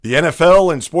The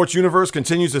NFL and sports universe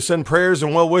continues to send prayers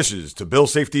and well wishes to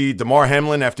Bills safety Damar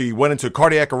Hamlin after he went into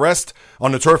cardiac arrest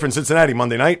on the turf in Cincinnati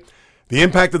Monday night. The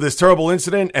impact of this terrible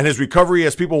incident and his recovery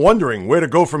has people wondering where to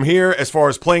go from here as far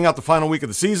as playing out the final week of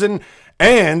the season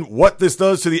and what this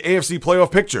does to the AFC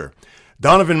playoff picture.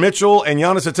 Donovan Mitchell and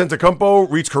Giannis Antetokounmpo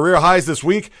reached career highs this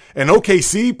week, and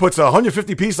OKC puts a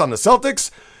 150-piece on the Celtics.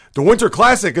 The Winter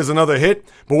Classic is another hit,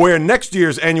 but where next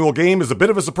year's annual game is a bit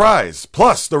of a surprise.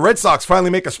 Plus, the Red Sox finally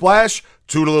make a splash,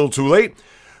 too little too late.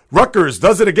 Rutgers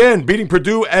does it again, beating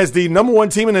Purdue as the number one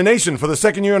team in the nation for the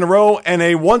second year in a row, and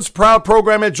a once proud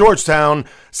program at Georgetown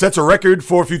sets a record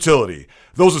for futility.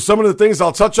 Those are some of the things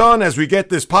I'll touch on as we get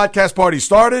this podcast party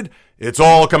started. It's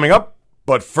all coming up,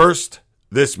 but first,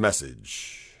 this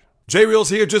message. J-Reels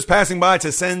here, just passing by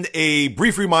to send a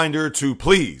brief reminder to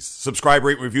please subscribe,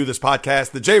 rate, and review this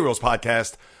podcast, the J-Reels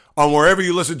podcast, on wherever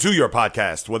you listen to your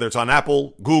podcast, whether it's on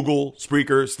Apple, Google,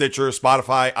 Spreaker, Stitcher,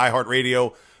 Spotify,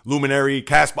 iHeartRadio, Luminary,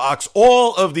 CastBox,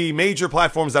 all of the major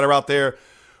platforms that are out there.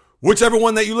 Whichever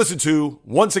one that you listen to,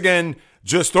 once again,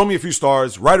 just throw me a few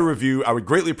stars, write a review. I would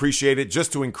greatly appreciate it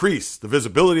just to increase the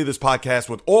visibility of this podcast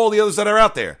with all the others that are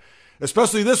out there,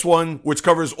 especially this one, which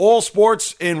covers all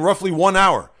sports in roughly 1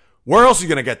 hour. Where else are you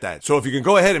going to get that? So if you can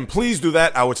go ahead and please do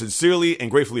that, I would sincerely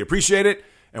and gratefully appreciate it.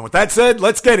 And with that said,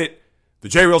 let's get it. The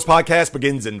J-Reels podcast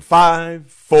begins in 5,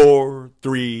 4,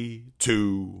 3,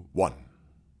 2, 1.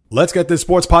 Let's get this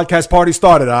sports podcast party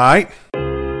started, all right?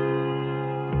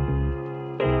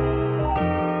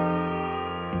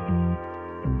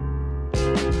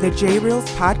 The J-Reels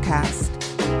podcast.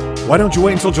 Why don't you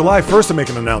wait until July 1st to make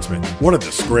an announcement? What a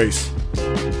disgrace.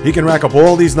 He can rack up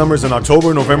all these numbers in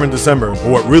October, November, and December,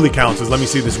 but what really counts is let me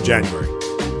see this in January.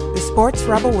 The sports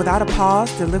rebel without a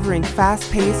pause, delivering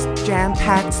fast-paced,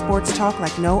 jam-packed sports talk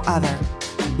like no other.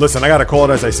 Listen, I gotta call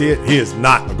it as I see it. He is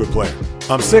not a good player.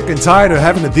 I'm sick and tired of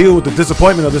having to deal with the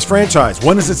disappointment of this franchise.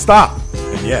 When does it stop?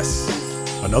 And yes,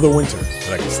 another winter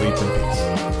that I can sleep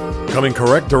in peace. Coming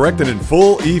correct, direct, and in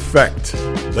full effect.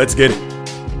 Let's get it.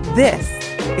 This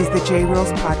is the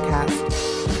J-Reels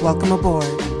podcast. Welcome aboard.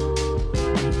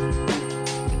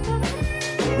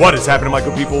 What is happening, my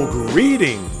good people?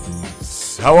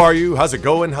 Greetings. How are you? How's it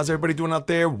going? How's everybody doing out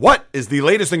there? What is the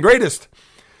latest and greatest?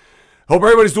 Hope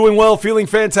everybody's doing well, feeling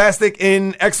fantastic,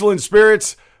 in excellent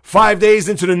spirits. 5 days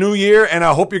into the new year, and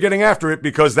I hope you're getting after it,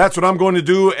 because that's what I'm going to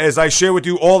do as I share with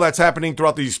you all that's happening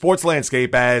throughout the sports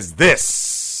landscape, as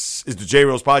this is the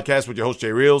J-Reels podcast with your host,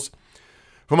 J-Reels.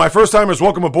 For my first timers,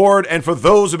 welcome aboard, and for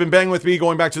those who've been banging with me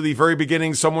going back to the very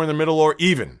beginning, somewhere in the middle, or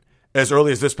even as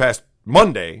early as this past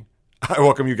Monday, I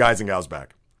welcome you guys and gals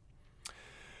back.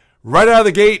 Right out of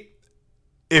the gate,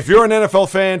 if you're an NFL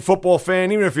fan, football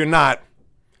fan, even if you're not,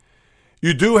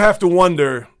 you do have to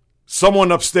wonder,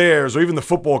 someone upstairs, or even the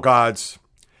football gods,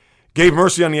 gave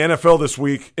mercy on the NFL this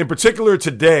week, in particular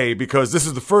today, because this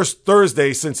is the first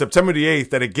Thursday since September the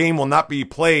 8th that a game will not be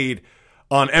played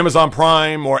on Amazon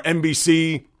Prime or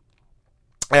NBC,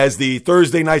 as the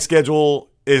Thursday night schedule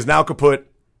is now kaput.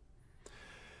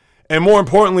 And more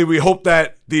importantly, we hope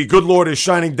that the good Lord is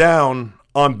shining down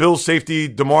on Bills safety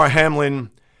Damar Hamlin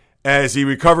as he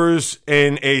recovers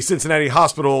in a Cincinnati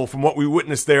hospital from what we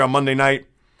witnessed there on Monday night,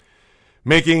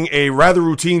 making a rather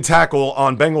routine tackle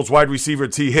on Bengals wide receiver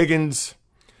T. Higgins.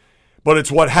 But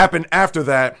it's what happened after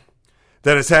that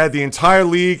that has had the entire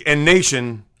league and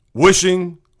nation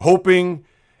wishing, hoping,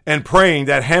 and praying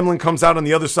that Hamlin comes out on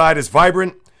the other side as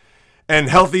vibrant and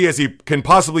healthy as he can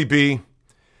possibly be.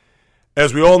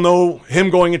 As we all know, him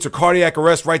going into cardiac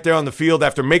arrest right there on the field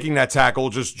after making that tackle,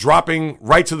 just dropping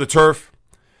right to the turf.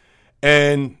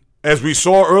 And as we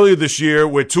saw earlier this year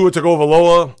with Tua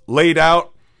Tagovailoa laid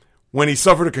out when he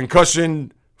suffered a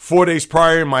concussion 4 days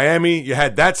prior in Miami, you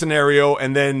had that scenario,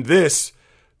 and then this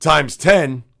times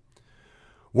 10,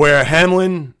 where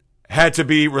Hamlin had to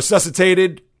be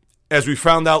resuscitated, as we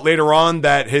found out later on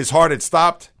that his heart had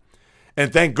stopped.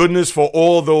 And thank goodness for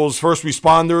all those first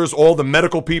responders, all the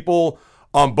medical people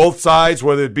on both sides,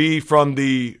 whether it be from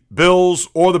the Bills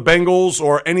or the Bengals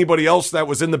or anybody else that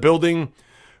was in the building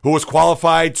who was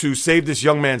qualified to save this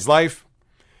young man's life,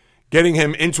 getting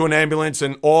him into an ambulance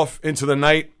and off into the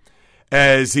night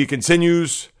as he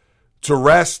continues to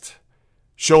rest,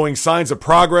 showing signs of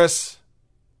progress,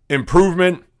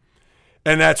 improvement,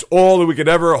 and that's all that we could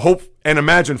ever hope and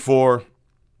imagine for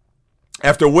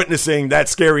after witnessing that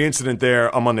scary incident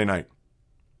there on Monday night.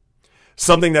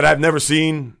 Something that I've never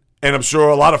seen, and I'm sure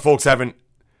a lot of folks haven't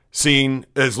seen,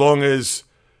 as long as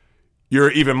you're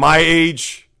even my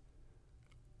age.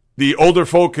 The older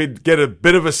folk could get a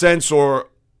bit of a sense or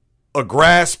a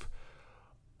grasp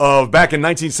of back in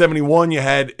 1971, you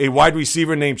had a wide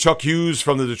receiver named Chuck Hughes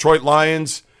from the Detroit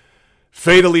Lions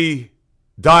fatally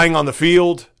dying on the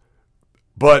field.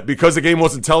 But because the game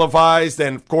wasn't televised,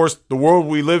 and of course the world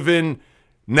we live in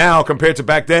now compared to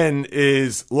back then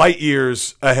is light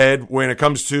years ahead when it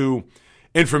comes to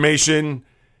information,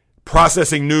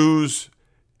 processing news,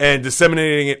 and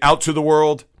disseminating it out to the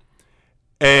world.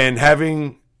 And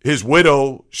having his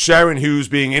widow, Sharon Hughes,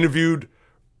 being interviewed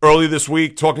early this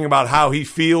week, talking about how he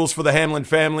feels for the Hamlin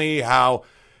family, how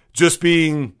just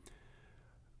being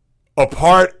a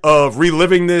part of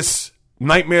reliving this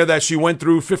nightmare that she went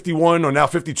through 51 or now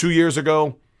 52 years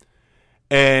ago,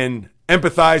 and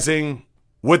empathizing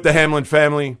with the Hamlin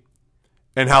family,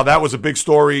 and how that was a big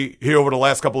story here over the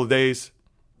last couple of days,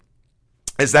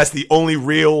 as that's the only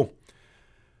real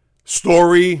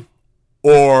story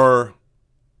or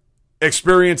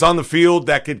experience on the field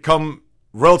that could come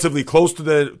relatively close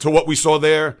to what we saw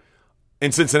there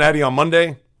in Cincinnati on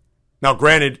Monday. Now,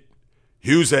 granted,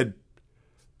 Hughes had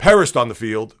perished on the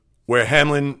field, where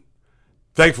Hamlin,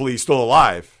 thankfully, is still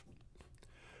alive.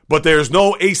 But there's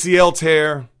no ACL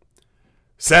tear,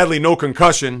 sadly no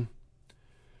concussion,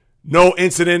 no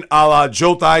incident a la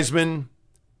Joe Theismann,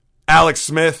 Alex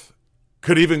Smith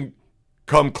could even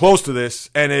come close to this.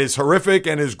 And as horrific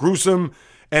and as gruesome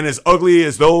and as ugly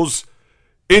as those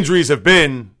injuries have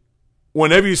been,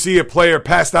 whenever you see a player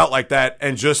passed out like that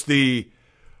and just the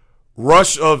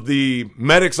rush of the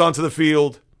medics onto the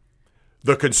field,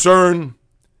 the concern,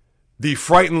 the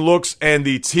frightened looks, and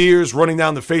the tears running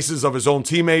down the faces of his own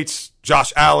teammates,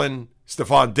 Josh Allen,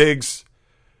 Stephon Diggs,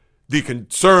 the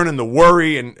concern and the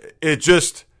worry, and it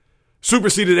just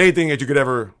superseded anything that you could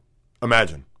ever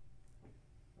imagine.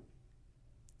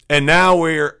 And now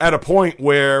we're at a point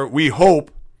where we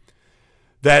hope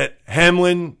that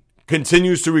Hamlin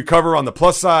continues to recover on the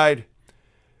plus side,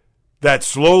 that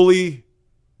slowly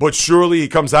but surely he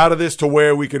comes out of this to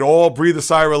where we could all breathe a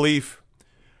sigh of relief.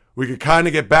 We could kind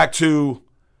of get back to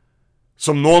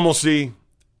some normalcy,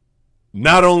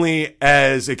 not only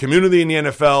as a community in the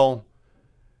NFL,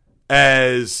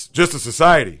 as just a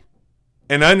society.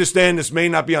 And I understand this may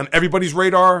not be on everybody's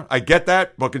radar. I get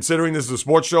that. But considering this is a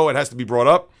sports show, it has to be brought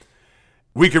up.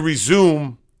 We could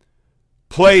resume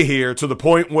play here to the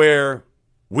point where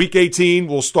Week 18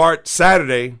 will start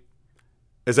Saturday.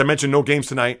 As I mentioned, no games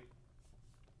tonight.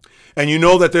 And you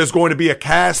know that there's going to be a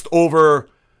cast over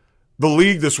the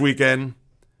league this weekend.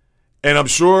 And I'm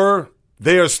sure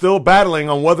they are still battling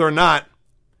on whether or not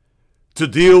to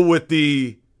deal with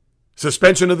the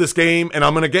suspension of this game. And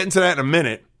I'm going to get into that in a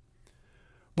minute.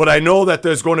 But I know that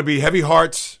there's going to be heavy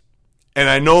hearts. And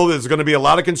I know there's going to be a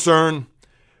lot of concern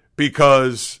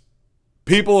because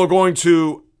people are going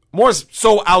to, more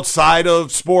so outside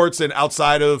of sports and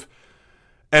outside of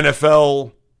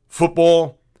NFL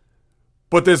football,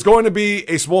 but there's going to be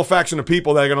a small faction of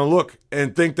people that are going to look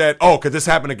and think that, oh, could this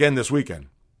happen again this weekend?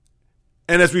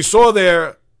 And as we saw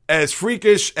there, as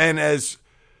freakish and as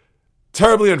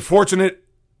terribly unfortunate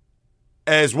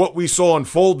as what we saw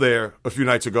unfold there a few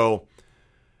nights ago,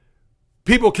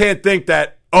 people can't think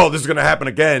that, oh, this is going to happen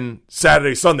again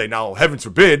Saturday, Sunday. Now, heavens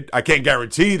forbid, I can't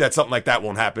guarantee that something like that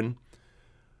won't happen.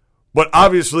 But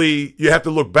obviously, you have to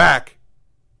look back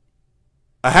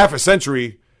a half a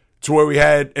century to where we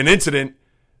had an incident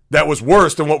that was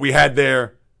worse than what we had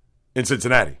there in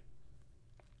Cincinnati.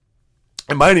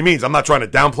 And by any means, I'm not trying to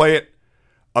downplay it.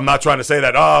 I'm not trying to say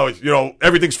that, oh,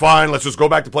 everything's fine. Let's just go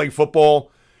back to playing football.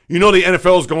 You know the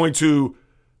NFL is going to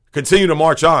continue to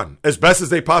march on as best as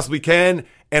they possibly can.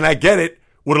 And I get it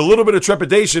with a little bit of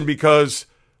trepidation because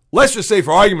let's just say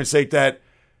for argument's sake that,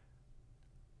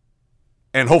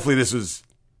 and hopefully this is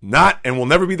not and will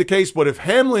never be the case, but if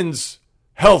Hamlin's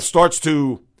health starts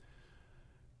to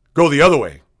go the other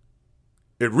way,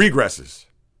 it regresses.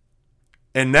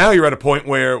 And now you're at a point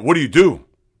where, what do?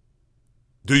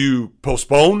 Do you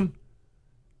postpone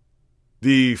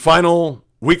the final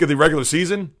week of the regular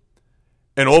season?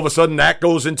 And all of a sudden that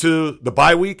goes into the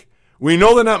bye week? We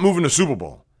know they're not moving the Super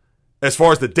Bowl as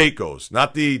far as the date goes,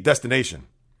 not the destination.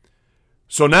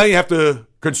 So now you have to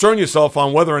concern yourself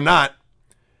on whether or not,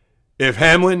 if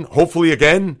Hamlin, hopefully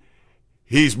again,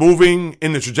 he's moving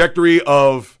in the trajectory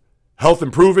of health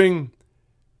improving,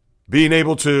 being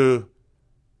able to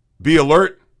be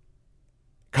alert,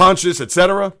 conscious,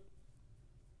 etc.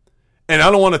 And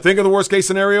I don't want to think of the worst case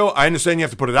scenario. I understand you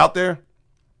have to put it out there.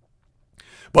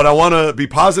 But I want to be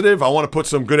positive. I want to put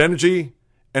some good energy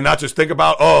and not just think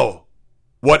about, oh,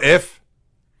 what if?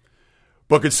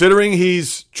 But considering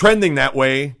he's trending that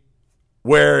way,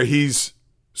 where he's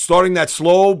starting that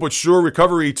slow but sure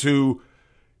recovery to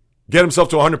get himself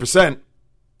to 100%,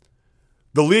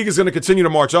 the league is going to continue to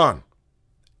march on.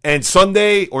 And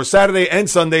Sunday or Saturday and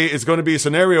Sunday is going to be a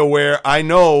scenario where I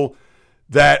know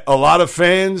that a lot of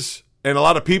fans and a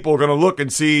lot of people are going to look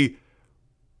and see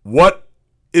what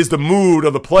is the mood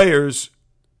of the players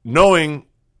knowing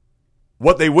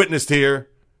what they witnessed here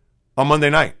on Monday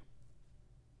night.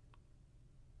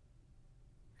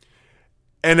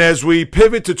 And as we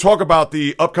pivot to talk about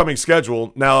the upcoming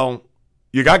schedule, now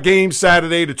you got games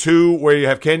Saturday to 2 where you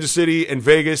have Kansas City and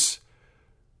Vegas,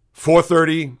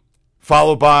 4:30,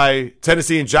 followed by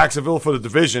Tennessee and Jacksonville for the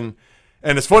division.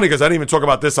 And it's funny because I didn't even talk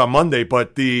about this on Monday,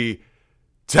 but the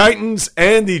Titans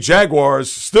and the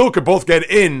Jaguars still could both get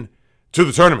in to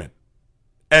the tournament.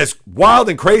 As wild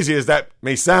and crazy as that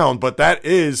may sound, but that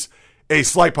is a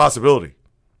slight possibility.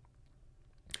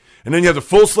 And then you have the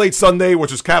full slate Sunday,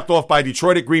 which was capped off by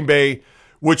Detroit at Green Bay,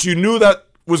 which you knew that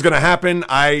was going to happen.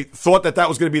 I thought that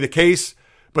was going to be the case.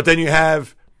 But then you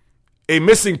have a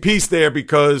missing piece there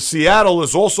because Seattle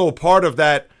is also part of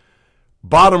that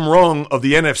bottom rung of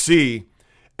the NFC.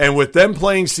 And with them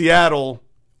playing Seattle,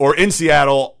 or in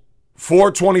Seattle,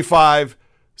 4:25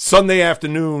 Sunday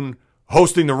afternoon,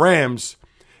 hosting the Rams,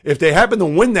 if they happen to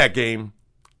win that game,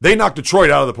 they knock Detroit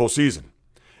out of the postseason.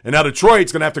 And now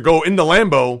Detroit's going to have to go into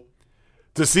Lambeau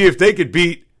to see if they could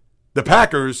beat the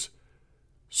Packers,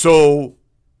 so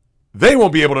they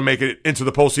won't be able to make it into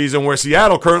the postseason, where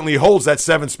Seattle currently holds that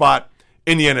 7th spot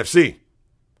in the NFC.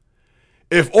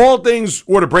 If all things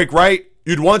were to break right,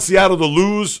 you'd want Seattle to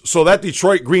lose, so that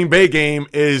Detroit-Green Bay game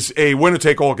is a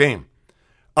winner-take-all game.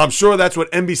 I'm sure that's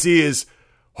what NBC is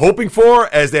hoping for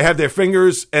as they have their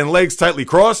fingers and legs tightly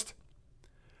crossed.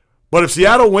 But if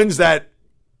Seattle wins that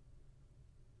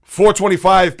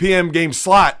 4:25 p.m. game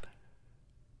slot,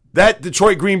 that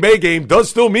Detroit-Green Bay game does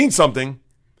still mean something,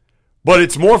 but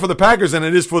it's more for the Packers than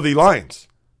it is for the Lions.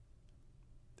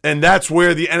 And that's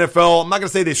where the NFL, I'm not going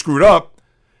to say they screwed up,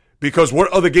 because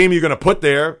what other game are you going to put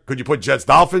there? Could you put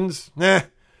Jets-Dolphins?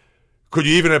 Could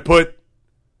you even have put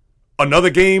another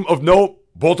game of note?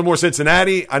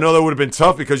 Baltimore-Cincinnati? I know that would have been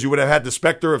tough because you would have had the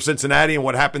specter of Cincinnati and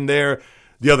what happened there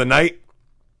the other night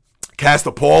cast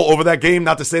a pall over that game.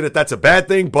 Not to say that that's a bad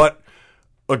thing, but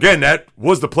again, that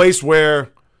was the place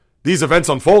where these events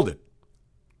unfolded.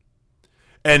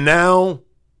 And now,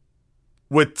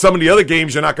 with some of the other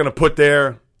games you're not going to put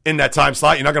there in that time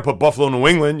slot, you're not going to put Buffalo, New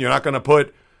England, you're not going to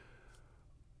put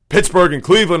Pittsburgh and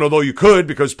Cleveland, although you could,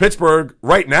 because Pittsburgh,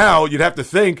 right now, you'd have to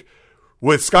think,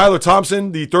 with Skylar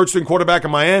Thompson, the third-string quarterback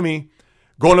in Miami,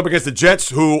 going up against the Jets,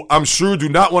 who I'm sure do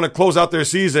not want to close out their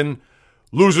season,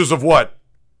 losers of what?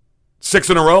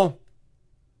 6 in a row?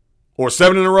 Or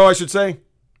 7 in a row, I should say?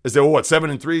 Is there,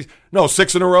 7-3? No,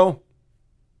 6 in a row.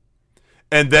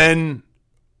 And then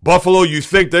Buffalo, you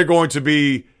think they're going to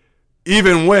be,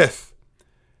 even with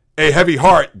a heavy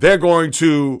heart, they're going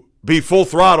to be full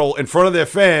throttle in front of their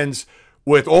fans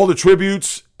with all the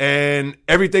tributes and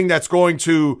everything that's going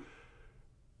to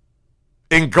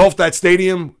engulf that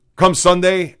stadium come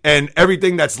Sunday, and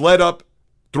everything that's led up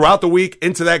throughout the week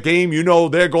into that game. You know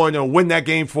they're going to win that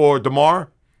game for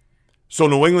Damar. So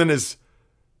New England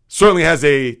certainly has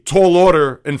a tall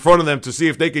order in front of them to see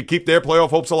if they could keep their playoff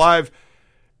hopes alive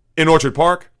in Orchard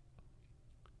Park.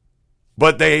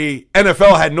 But the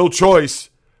NFL had no choice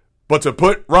but to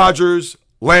put Rodgers,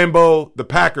 Lambeau, the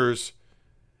Packers,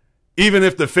 even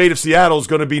if the fate of Seattle is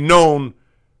going to be known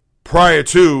prior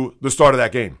to the start of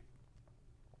that game.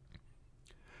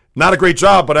 Not a great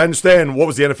job, but I understand what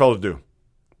was the NFL to do.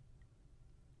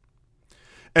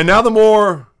 And now the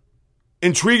more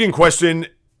intriguing question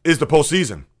is the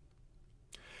postseason.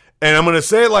 And I'm going to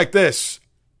say it like this.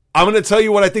 I'm going to tell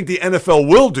you what I think the NFL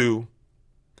will do,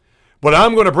 but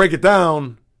I'm going to break it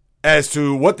down as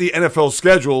to what the NFL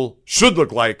schedule should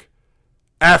look like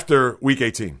after Week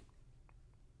 18.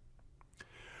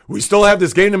 We still have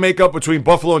this game to make up between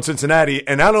Buffalo and Cincinnati,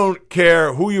 and I don't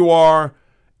care who you are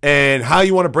and how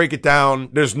you want to break it down.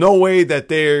 There's no way that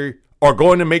they are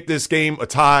going to make this game a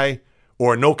tie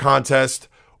or a no contest,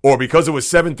 or because it was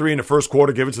 7-3 in the first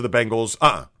quarter, give it to the Bengals.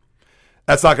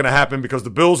 That's not going to happen because the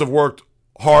Bills have worked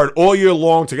hard all year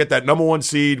long to get that number 1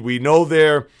 seed. We know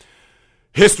their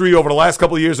history over the last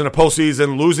couple of years in the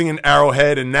postseason, losing in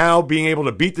Arrowhead, and now being able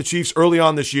to beat the Chiefs early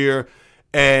on this year.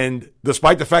 And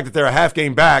despite the fact that they're a half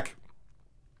game back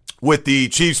with the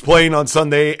Chiefs playing on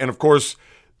Sunday, and of course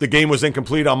the game was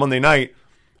incomplete on Monday night,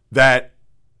 that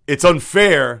it's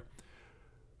unfair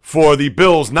for the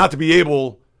Bills not to be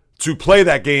able to play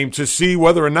that game to see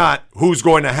whether or not who's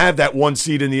going to have that 1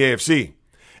 seed in the AFC.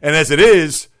 And as it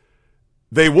is,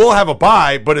 they will have a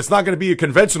bye, but it's not going to be a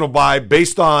conventional bye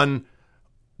based on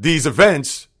these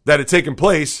events that have taken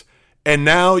place. And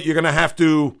now you're going to have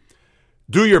to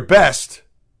do your best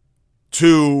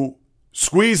to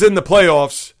squeeze in the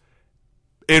playoffs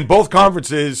in both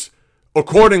conferences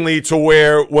accordingly to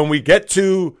where when we get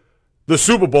to the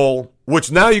Super Bowl,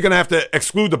 which now you're going to have to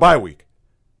exclude the bye week.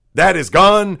 That is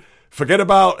gone. Forget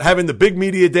about having the big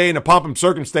media day and the pomp and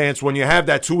circumstance when you have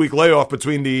that 2-week layoff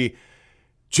between the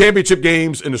championship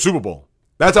games and the Super Bowl.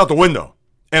 That's out the window.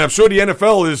 And I'm sure the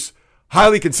NFL is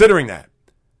highly considering that.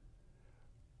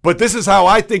 But this is how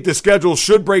I think the schedule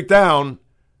should break down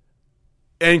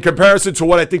in comparison to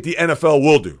what I think the NFL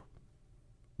will do.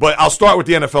 But I'll start with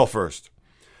the NFL first.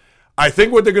 I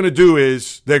think what they're going to do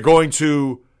is they're going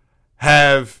to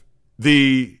have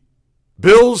the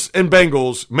Bills and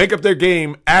Bengals make up their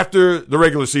game after the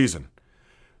regular season.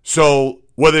 So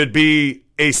whether it be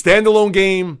a standalone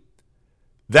game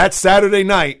that Saturday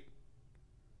night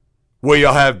where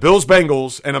you'll have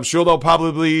Bills-Bengals, and I'm sure they'll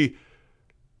probably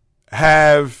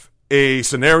have a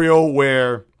scenario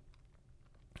where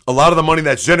a lot of the money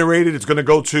that's generated is going to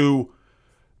go to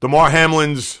Damar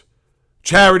Hamlin's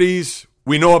charities.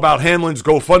 We know about Hamlin's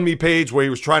GoFundMe page where he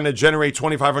was trying to generate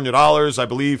 $2,500, I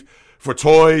believe, for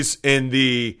toys in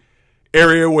the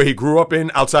area where he grew up in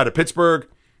outside of Pittsburgh.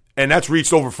 And that's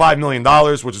reached over $5 million,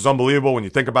 which is unbelievable when you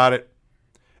think about it.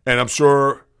 And I'm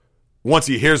sure once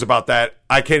he hears about that,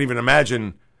 I can't even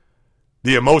imagine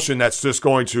the emotion that's just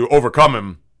going to overcome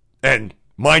him. And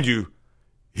mind you,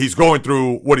 he's going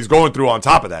through what he's going through on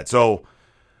top of that. So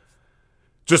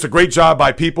just a great job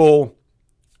by people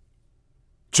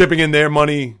chipping in their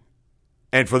money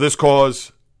and for this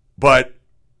cause. But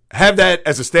have that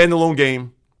as a standalone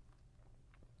game.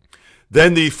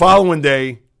 Then the following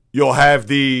day, you'll have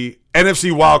the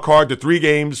NFC wild card, the 3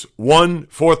 games, 1,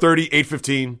 4:30,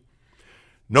 8:15.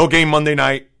 No game Monday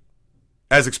night,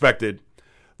 as expected.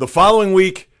 The following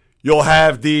week, you'll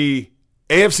have the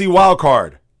AFC wild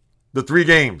card, the 3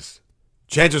 games.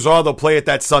 Chances are they'll play it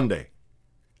that Sunday.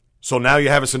 So now you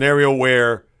have a scenario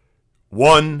where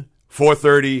 1,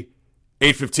 4:30,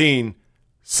 8:15,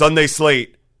 Sunday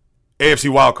slate, AFC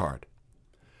wildcard.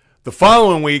 The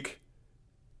following week,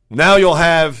 now you'll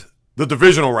have the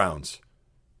divisional rounds.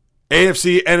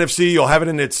 AFC, NFC, you'll have it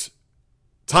in its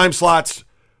time slots,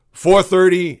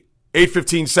 4:30,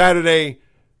 8:15 Saturday,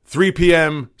 3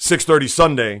 p.m., 6:30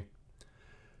 Sunday,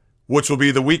 which will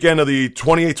be the weekend of the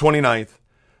 28th, 29th.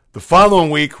 The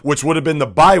following week, which would have been the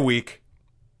bye week,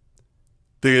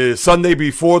 the Sunday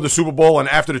before the Super Bowl and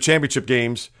after the championship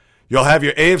games, you'll have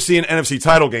your AFC and NFC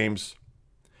title games.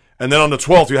 And then on the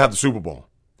 12th, you have the Super Bowl.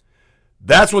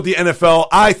 That's what the NFL,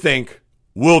 I think,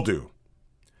 will do.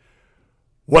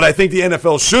 What I think the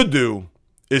NFL should do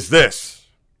is this.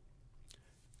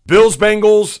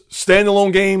 Bills-Bengals,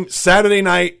 standalone game, Saturday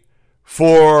night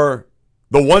for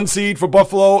the 1 seed for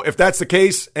Buffalo. If that's the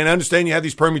case, and I understand you have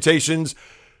these permutations,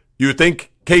 you would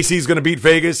think KC's going to beat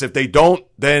Vegas. If they don't,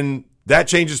 then that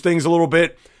changes things a little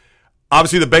bit.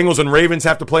 Obviously, the Bengals and Ravens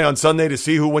have to play on Sunday to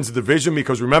see who wins the division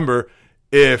because remember,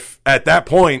 if at that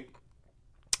point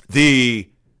the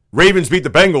Ravens beat the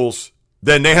Bengals,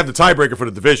 then they have the tiebreaker for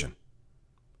the division.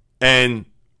 And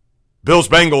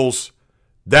Bills-Bengals,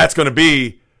 that's going to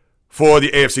be for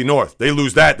the AFC North. They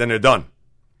lose that, then they're done.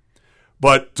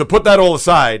 But to put that all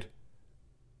aside,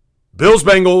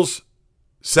 Bills-Bengals,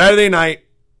 Saturday night,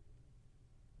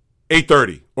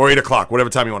 8:30 or 8 o'clock, whatever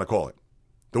time you want to call it.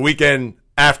 The weekend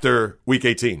after Week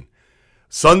 18.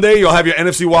 Sunday, you'll have your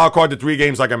NFC wildcard, the 3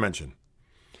 games like I mentioned.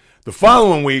 The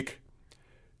following week,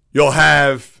 you'll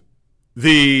have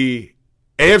the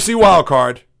AFC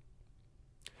wildcard,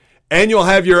 and you'll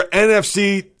have your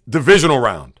NFC divisional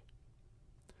round.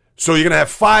 So you're going to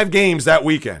have 5 games that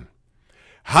weekend.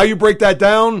 How you break that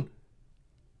down,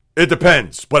 it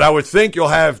depends. But I would think you'll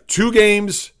have 2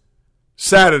 games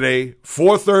Saturday,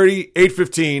 4:30,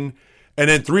 8:15, and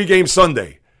then 3 games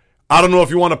Sunday. I don't know if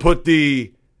you want to put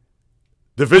the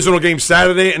divisional game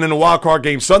Saturday and then the wild card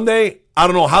game Sunday. I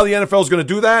don't know how the NFL is going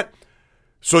to do that.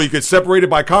 So you could separate it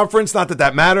by conference. Not that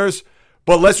that matters.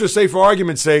 But let's just say for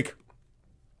argument's sake,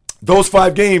 those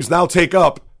 5 games now take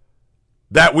up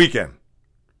that weekend,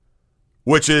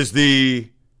 which is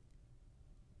the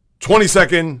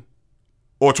 22nd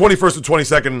or 21st and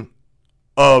 22nd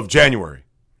of January.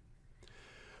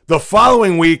 The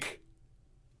following week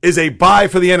is a bye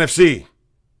for the NFC.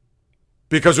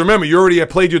 Because remember, you already had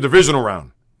played your divisional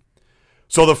round.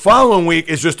 So the following week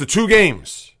is just the 2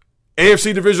 games.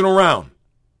 AFC divisional round.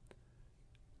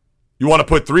 You want to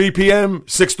put 3 p.m.,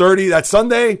 6:30, that's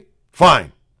Sunday?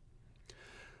 Fine.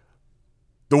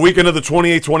 The weekend of the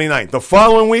 28th, 29th. The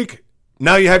following week,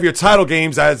 now you have your title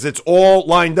games as it's all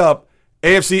lined up.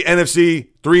 AFC, NFC,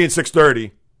 3 and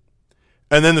 6:30.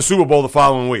 And then the Super Bowl the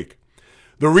following week.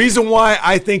 The reason why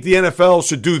I think the NFL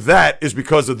should do that is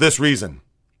because of this reason.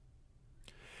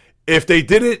 If they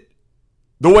did it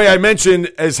the way I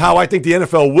mentioned is how I think the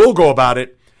NFL will go about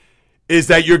it, is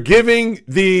that you're giving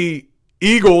the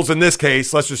Eagles, in this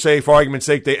case, let's just say for argument's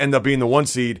sake, they end up being the 1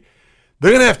 seed.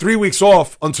 They're going to have 3 weeks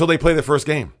off until they play their first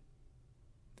game.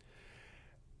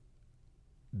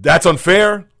 That's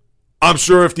unfair. I'm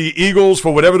sure if the Eagles,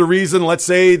 for whatever the reason, let's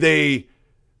say they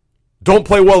don't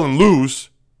play well and lose,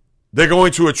 they're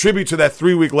going to attribute to that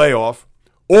 3-week layoff.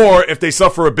 Or if they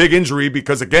suffer a big injury,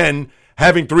 because again,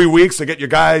 having 3 weeks to get your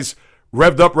guys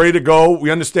revved up, ready to go.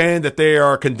 We understand that they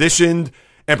are conditioned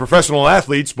and professional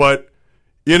athletes, but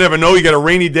you never know. You get a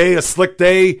rainy day, a slick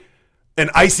day, an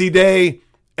icy day,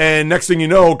 and next thing you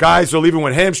know, guys are leaving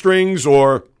with hamstrings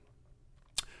or,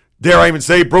 dare I even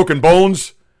say, broken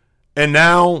bones. And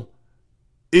now,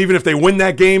 even if they win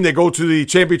that game, they go to the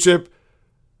championship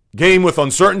game with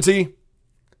uncertainty.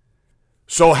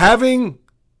 So having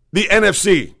the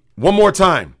NFC, one more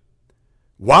time,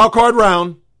 wild card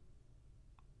round,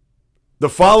 the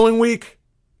following week,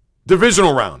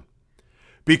 divisional round,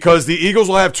 because the Eagles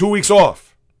will have 2 weeks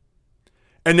off.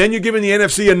 And then you're giving the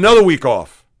NFC another week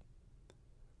off.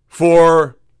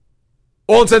 For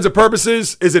all intents and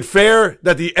purposes, is it fair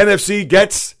that the NFC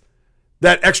gets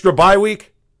that extra bye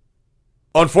week?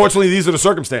 Unfortunately, these are the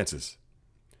circumstances.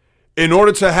 In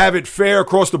order to have it fair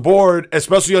across the board,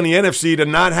 especially on the NFC, to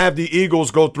not have the Eagles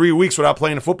go 3 weeks without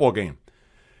playing a football game.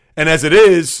 And as it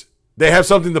is, they have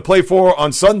something to play for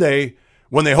on Sunday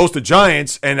when they host the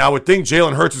Giants, and I would think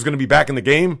Jalen Hurts is going to be back in the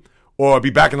game or be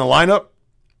back in the lineup.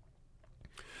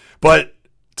 But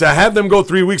to have them go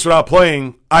 3 weeks without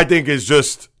playing, I think is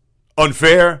just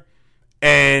unfair,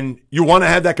 and you want to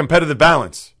have that competitive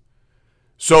balance.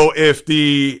 So if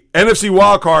the NFC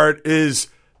wildcard is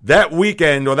that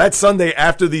weekend or that Sunday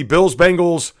after the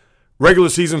Bills-Bengals regular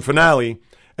season finale,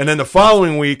 and then the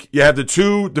following week you have the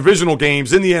 2 divisional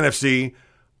games in the NFC,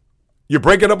 you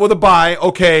break it up with a bye,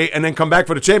 okay, and then come back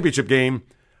for the championship game,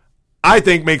 I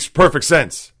think makes perfect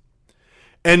sense.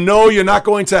 And no, you're not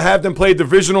going to have them play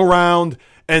divisional round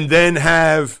and then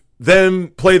have them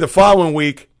play the following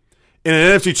week in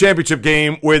an NFC championship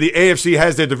game where the AFC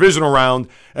has their divisional round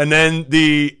and then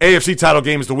the AFC title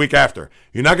game is the week after.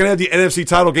 You're not going to have the NFC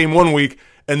title game 1 week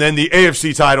and then the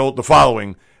AFC title the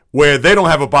following, where they don't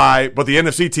have a bye, but the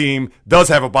NFC team does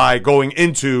have a bye going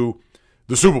into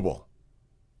the Super Bowl.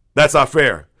 That's not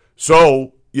fair.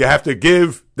 So you have to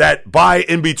give that bye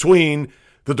in between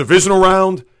the divisional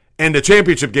round and the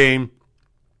championship game,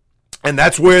 and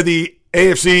that's where the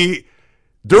AFC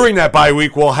during that bye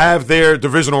week will have their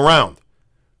divisional round,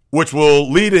 which will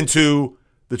lead into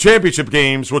the championship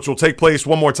games, which will take place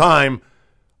one more time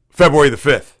February the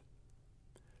 5th.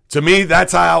 To me,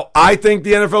 that's how I think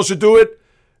the NFL should do it,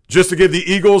 just to give the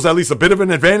Eagles at least a bit of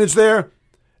an advantage there,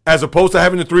 as opposed to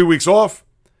having the 3 weeks off.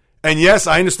 And yes,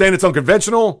 I understand it's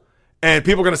unconventional, and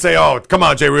people are going to say, oh, come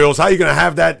on, Jay Reels, how are you going to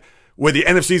have that where the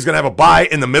NFC is going to have a bye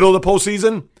in the middle of the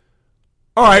postseason?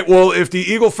 All right, well, if the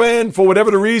Eagle fan, for whatever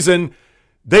the reason,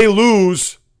 they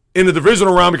lose in the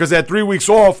divisional round because they had 3 weeks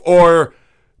off, or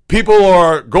people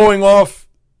are going off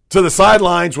to the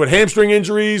sidelines with hamstring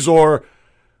injuries or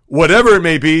whatever it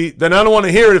may be, then I don't want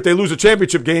to hear it if they lose a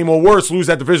championship game or worse, lose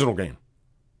that divisional game.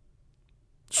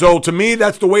 So to me,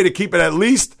 that's the way to keep it at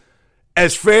least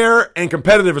as fair and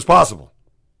competitive as possible.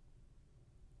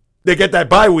 They get that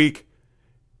bye week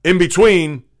in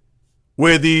between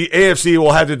where the AFC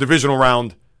will have the divisional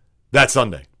round that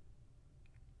Sunday.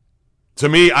 To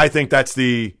me, I think that's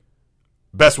the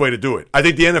best way to do it. I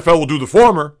think the NFL will do the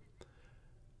former.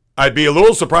 I'd be a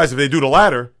little surprised if they do the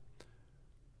latter.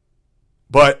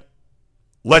 But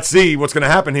let's see what's going to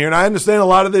happen here. And I understand a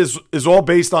lot of this is all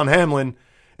based on Hamlin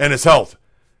and his health.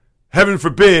 Heaven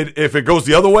forbid, if it goes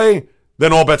the other way,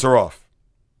 then all bets are off.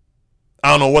 I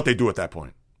don't know what they do at that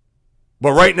point.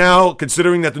 But right now,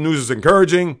 considering that the news is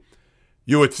encouraging,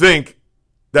 you would think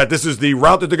that this is the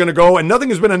route that they're going to go, and nothing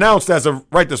has been announced as of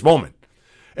right this moment.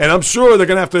 And I'm sure they're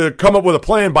going to have to come up with a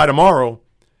plan by tomorrow,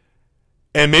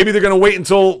 and maybe they're going to wait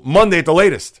until Monday at the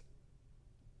latest.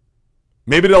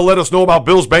 Maybe they'll let us know about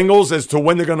Bills-Bengals as to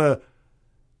when they're going to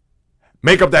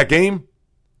make up that game,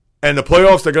 and the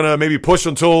playoffs they're going to maybe push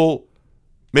until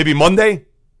maybe Monday.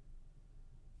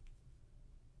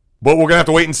 But we're going to have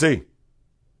to wait and see.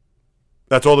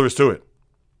 That's all there is to it.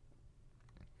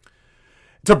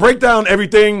 To break down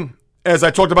everything, as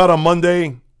I talked about on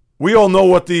Monday, we all know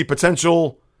what the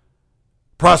potential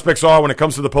prospects are when it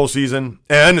comes to the postseason.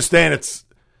 And I understand it's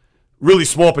really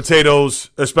small potatoes,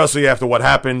 especially after what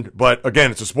happened. But again,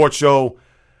 it's a sports show.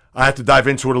 I have to dive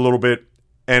into it a little bit,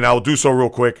 and I'll do so real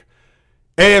quick.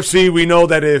 AFC, we know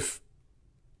that if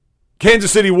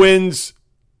Kansas City wins,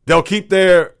 they'll keep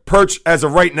their perch as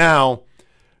of right now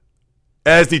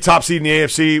as the top seed in the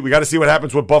AFC. We got to see what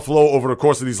happens with Buffalo over the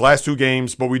course of these last two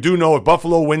games. But we do know if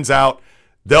Buffalo wins out,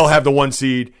 they'll have the 1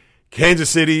 seed. Kansas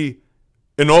City,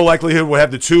 in all likelihood, will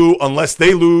have the 2 unless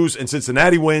they lose and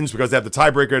Cincinnati wins because they have the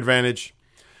tiebreaker advantage.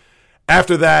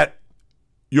 After that,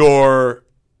 your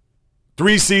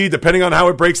 3 seed, depending on how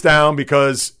it breaks down,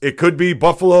 because it could be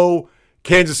Buffalo,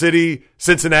 Kansas City,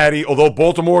 Cincinnati, although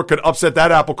Baltimore could upset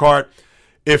that apple cart.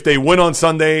 If they win on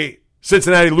Sunday,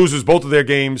 Cincinnati loses both of their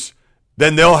games,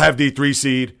 then they'll have the 3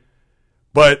 seed.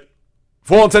 But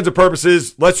for all intents and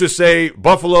purposes, let's just say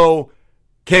Buffalo,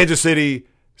 Kansas City,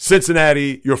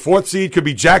 Cincinnati. Your 4th seed could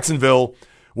be Jacksonville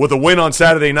with a win on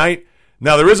Saturday night.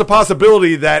 Now, there is a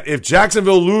possibility that if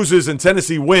Jacksonville loses and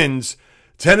Tennessee wins,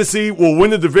 Tennessee will win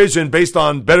the division based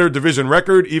on better division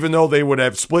record, even though they would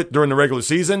have split during the regular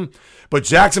season. But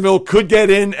Jacksonville could get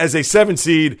in as a 7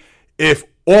 seed if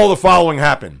all the following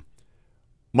happen.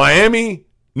 Miami,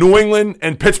 New England,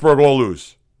 and Pittsburgh all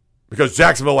lose because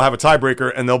Jacksonville will have a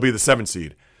tiebreaker and they'll be the 7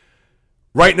 seed.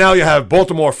 Right now you have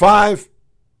Baltimore 5,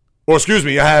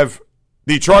 you have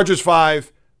the Chargers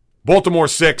 5, Baltimore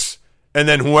 6, and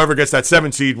then whoever gets that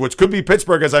 7 seed, which could be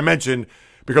Pittsburgh, as I mentioned,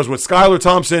 because with Skylar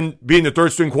Thompson being the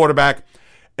 3rd string quarterback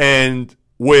and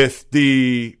with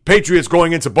the Patriots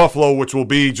going into Buffalo, which will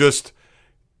be just,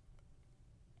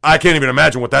 I can't even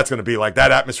imagine what that's going to be like,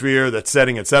 that atmosphere, that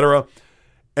setting, etc.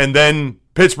 And then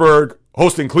Pittsburgh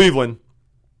hosting Cleveland.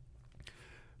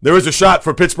 There is a shot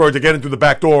for Pittsburgh to get in through the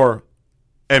back door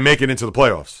and make it into the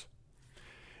playoffs.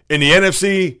 In the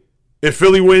NFC, if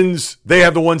Philly wins, they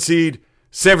have the 1 seed.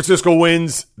 San Francisco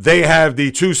wins, they have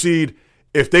the 2 seed.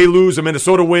 If they lose and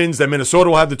Minnesota wins, then Minnesota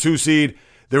will have the 2 seed.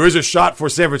 There is a shot for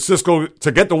San Francisco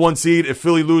to get the 1 seed if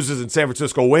Philly loses and San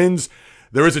Francisco wins.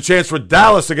 There is a chance for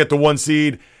Dallas to get the 1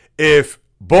 seed if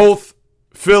both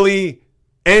Philly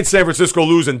and San Francisco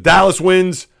lose and Dallas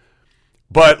wins.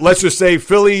 But let's just say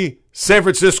Philly, San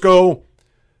Francisco,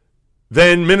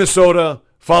 then Minnesota,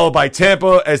 followed by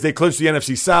Tampa as they clinch the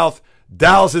NFC South.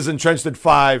 Dallas is entrenched at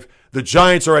 5. The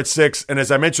Giants are at 6. And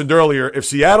as I mentioned earlier, if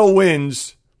Seattle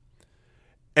wins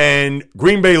and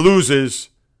Green Bay loses,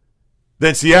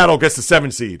 then Seattle gets the 7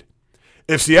 seed.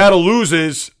 If Seattle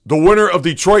loses, the winner of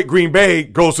Detroit-Green Bay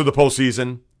goes to the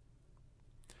postseason.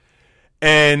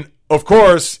 And, of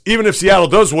course, even if Seattle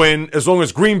does win, as long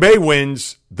as Green Bay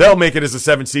wins, they'll make it as a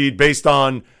 7 seed based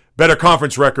on better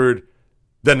conference record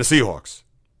than the Seahawks.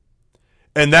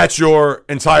 And that's your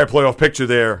entire playoff picture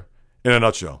there in a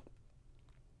nutshell.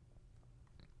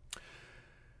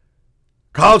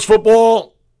 College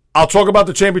football, I'll talk about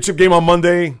the championship game on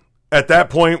Monday. At that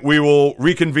point, we will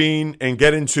reconvene and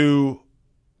get into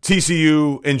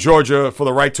TCU in Georgia for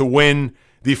the right to win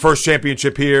the first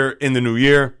championship here in the new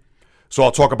year. So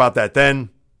I'll talk about that then.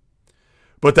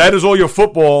 But that is all your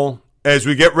football as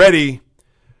we get ready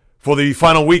for the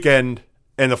final weekend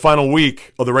and the final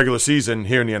week of the regular season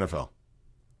here in the NFL.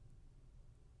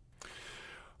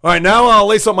 All right, now I'll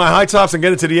lace up my high tops and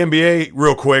get into the NBA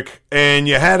real quick. And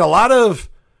you had a lot of,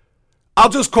 I'll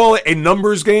just call it a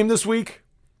numbers game this week,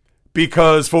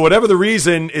 because for whatever the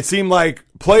reason, it seemed like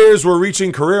players were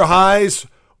reaching career highs,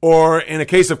 or in the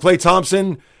case of Klay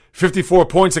Thompson, 54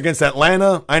 points against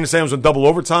Atlanta. I understand it was in double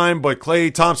overtime, but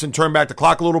Klay Thompson turned back the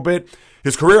clock a little bit.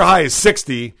 His career high is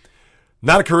 60.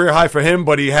 Not a career high for him,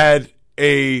 but he had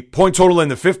a point total in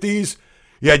the 50s.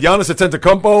 You had Giannis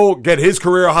Antetokounmpo get his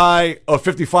career high of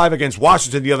 55 against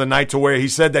Washington the other night, to where he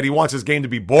said that he wants his game to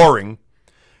be boring.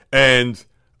 And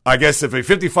I guess if a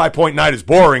 55-point night is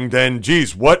boring, then,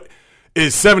 geez, what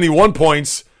is 71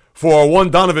 points for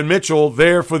one Donovan Mitchell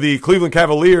there for the Cleveland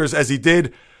Cavaliers, as he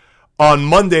did on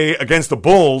Monday against the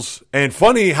Bulls? And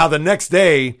funny how the next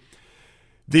day,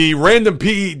 the random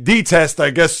PED test,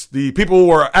 I guess the people who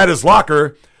were at his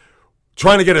locker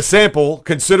trying to get a sample,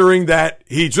 considering that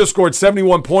he just scored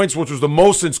 71 points, which was the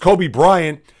most since Kobe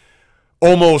Bryant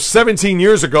almost 17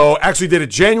 years ago. Actually did it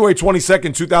January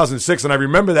 22nd, 2006, and I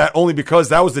remember that only because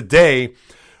that was the day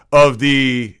of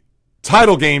the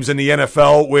title games in the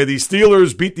NFL, where the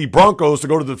Steelers beat the Broncos to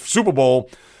go to the Super Bowl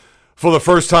for the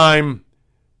first time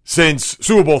since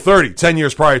Super Bowl 30, 10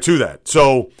 years prior to that.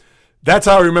 So that's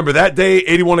how I remember that day.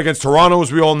 81 against Toronto,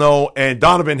 as we all know, and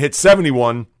Donovan hit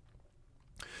 71.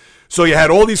 So you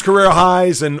had all these career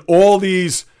highs and all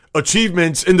these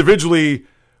achievements individually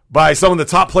by some of the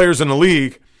top players in the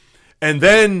league. And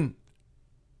then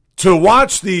to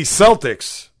watch the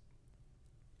Celtics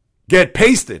get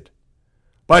pasted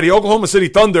by the Oklahoma City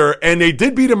Thunder, and they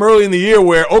did beat them early in the year,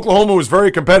 where Oklahoma was very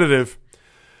competitive,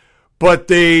 but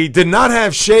they did not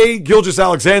have Shai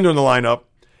Gilgeous-Alexander in the lineup.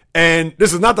 And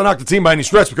this is not to knock the team by any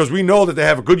stretch, because we know that they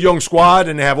have a good young squad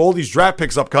and they have all these draft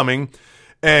picks upcoming.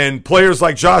 and players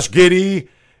like Josh Giddey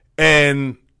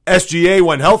and SGA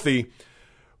went healthy.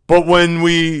 But when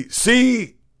we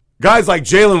see guys like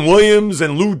Jalen Williams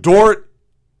and Lou Dort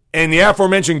and the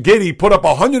aforementioned Giddey put up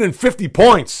 150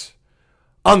 points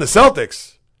on the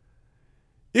Celtics,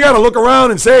 you got to look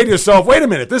around and say to yourself, wait a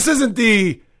minute, this isn't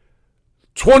the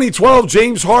 2012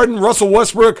 James Harden, Russell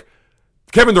Westbrook,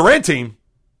 Kevin Durant team.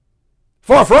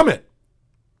 Far from it.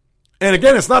 And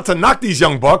again, it's not to knock these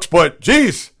young bucks, but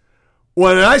geez,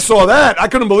 when I saw that, I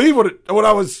couldn't believe what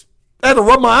I was. I had to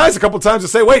rub my eyes a couple times to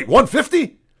say, wait,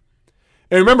 150?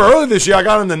 And remember earlier this year, I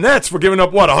got on the Nets for giving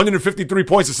up, 153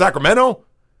 points to Sacramento?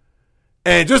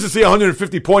 And just to see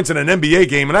 150 points in an NBA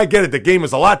game, and I get it, the game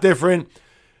is a lot different.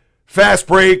 Fast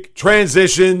break,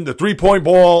 transition, the three-point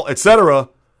ball, etc.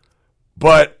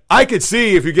 But I could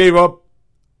see if you gave up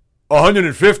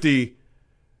 150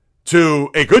 to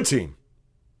a good team.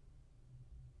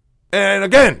 And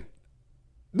again,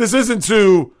 this isn't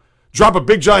to drop a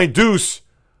big giant deuce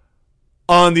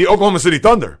on the Oklahoma City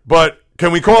Thunder, but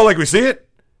can we call it like we see it?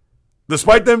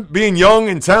 Despite them being young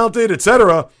and talented,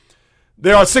 etc.,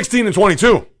 they are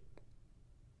 16-22.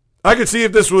 I could see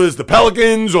if this was the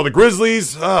Pelicans or the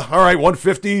Grizzlies. All right,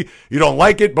 150. You don't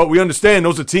like it, but we understand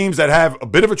those are teams that have a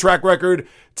bit of a track record,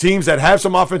 teams that have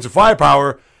some offensive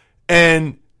firepower,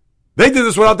 and they did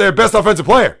this without their best offensive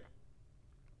player.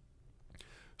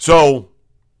 So,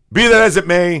 be that as it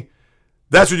may,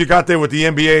 that's what you got there with the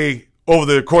NBA over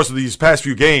the course of these past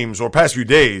few games or past few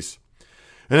days.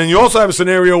 And then you also have a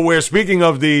scenario where, speaking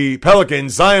of the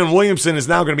Pelicans, Zion Williamson is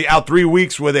now going to be out 3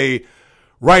 weeks with a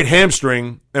right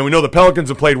hamstring. And we know the Pelicans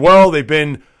have played well. They've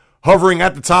been hovering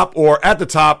at the top or at the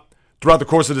top throughout the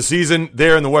course of the season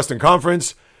there in the Western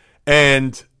Conference.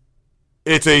 And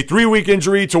it's a 3-week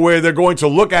injury to where they're going to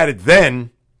look at it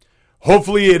then.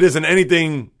 Hopefully it isn't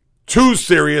anything too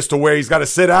serious to where he's got to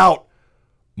sit out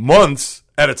months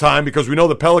at a time, because we know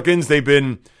the Pelicans, they've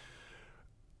been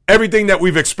everything that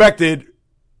we've expected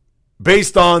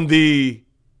based on the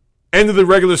end of the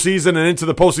regular season and into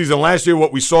the postseason last year,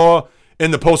 what we saw in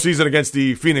the postseason against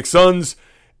the Phoenix Suns,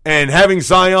 and having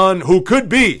Zion, who could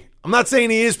be, I'm not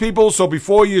saying he is, people, so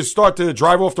before you start to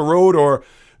drive off the road or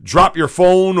drop your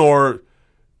phone or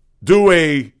do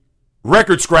a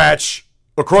record scratch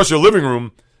across your living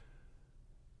room,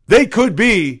 they could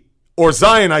be, or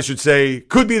Zion, I should say,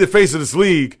 could be the face of this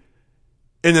league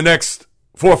in the next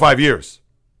 4 or 5 years.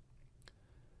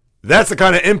 That's the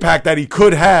kind of impact that he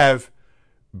could have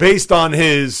based on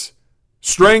his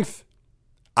strength.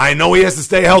 I know he has to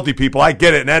stay healthy, people. I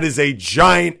get it, and that is a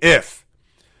giant if.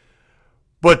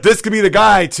 But this could be the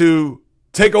guy to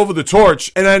take over the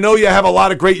torch. And I know you have a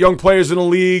lot of great young players in the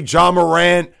league. Ja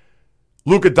Morant,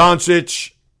 Luka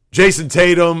Doncic, Jason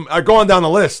Tatum. I go on down the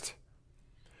list.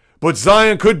 But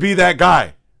Zion could be that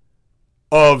guy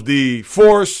of the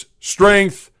force,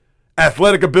 strength,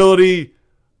 athletic ability,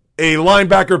 a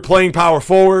linebacker playing power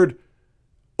forward,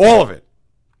 all of it.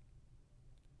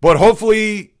 But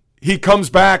hopefully he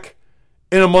comes back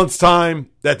in a month's time,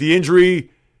 that the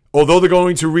injury, although they're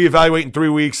going to reevaluate in 3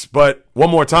 weeks, but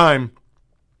one more time,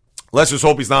 let's just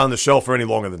hope he's not on the shelf for any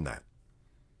longer than that.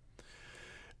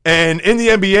 And in the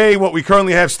NBA, what we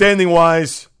currently have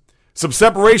standing-wise, some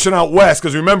separation out west,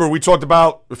 because remember, we talked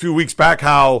about a few weeks back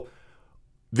how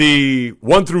the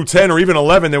 1 through 10 or even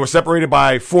 11, they were separated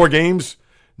by 4 games.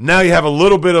 Now you have a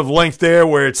little bit of length there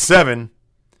where it's 7,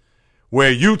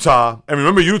 where Utah, and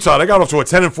remember Utah, they got off to a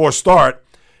 10-4 start,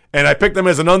 and I picked them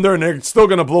as an under, and they're still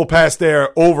going to blow past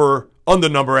their over-under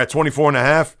number at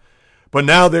 24.5. But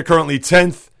now they're currently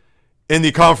 10th in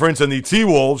the conference, and the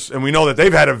T-Wolves, and we know that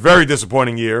they've had a very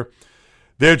disappointing year.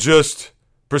 They're just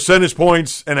percentage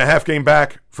points and a half game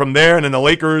back from there, and then the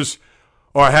Lakers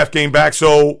are a half game back.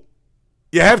 So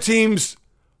you have teams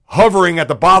hovering at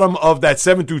the bottom of that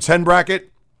 7 through 10 bracket.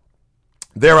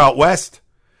 They're out west.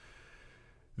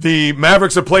 The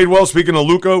Mavericks have played well, speaking of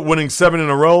Luka, winning 7 in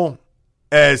a row,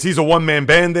 as he's a one-man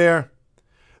band there.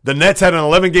 The Nets had an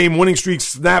 11-game winning streak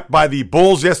snapped by the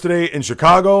Bulls yesterday in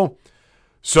Chicago.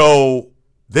 So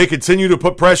they continue to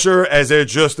put pressure as they're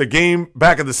just a game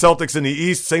back of the Celtics in the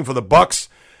East. Same for the Bucks,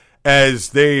 as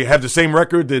they have the same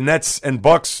record, the Nets and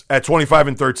Bucks at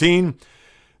 25-13.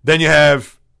 Then you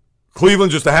have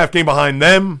Cleveland just a half game behind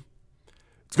them.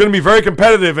 It's going to be very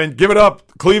competitive, and give it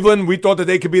up. Cleveland, we thought that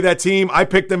they could be that team. I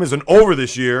picked them as an over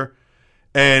this year,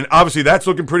 and obviously that's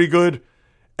looking pretty good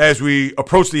as we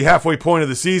approach the halfway point of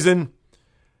the season,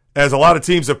 as a lot of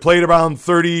teams have played around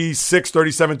 36,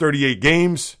 37, 38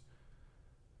 games.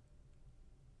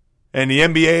 And the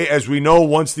NBA, as we know,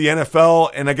 once the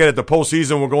NFL, and again at the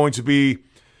postseason, we're going to be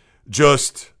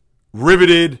just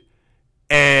riveted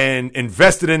and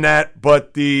invested in that.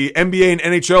 But the NBA and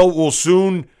NHL will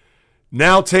soon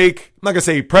now take, I'm not going to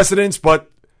say precedence, but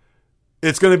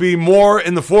it's going to be more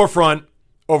in the forefront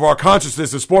of our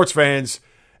consciousness as sports fans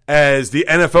as the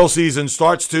NFL season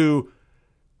starts to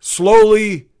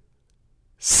slowly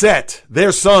set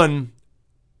their sun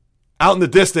out in the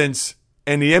distance,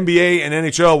 and the NBA and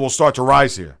NHL will start to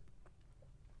rise here.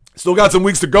 Still got some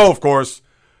weeks to go, of course,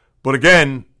 but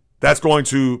again, that's going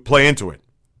to play into it.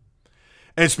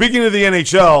 And speaking of the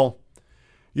NHL,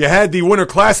 you had the Winter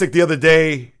Classic the other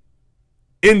day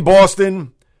in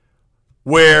Boston,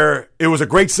 where it was a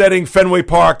great setting, Fenway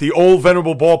Park, the old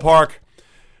venerable ballpark,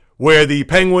 where the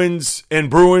Penguins and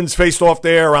Bruins faced off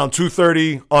there around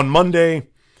 2:30 on Monday.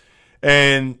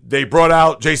 And they brought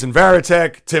out Jason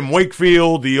Varitek, Tim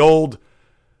Wakefield, the old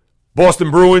Boston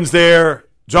Bruins there,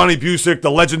 Johnny Busick, the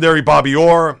legendary Bobby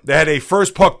Orr. They had a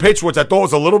first puck pitch, which I thought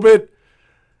was a little bit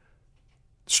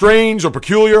strange or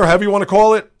peculiar, however you want to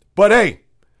call it. But hey,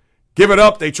 give it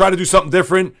up. They try to do something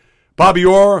different. Bobby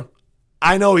Orr,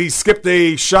 I know he skipped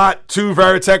a shot to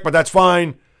Varitek, but that's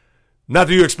fine. Not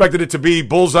that you expected it to be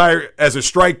bullseye as a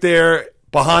strike there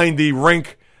behind the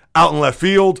rink out in left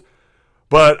field.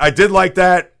 But I did like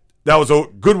that. That was a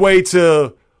good way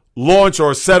to launch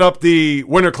or set up the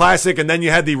Winter Classic. And then you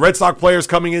had the Red Sox players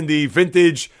coming in the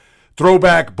vintage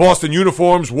throwback Boston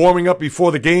uniforms, warming up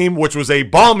before the game, which was a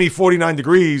balmy 49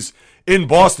 degrees in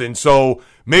Boston. So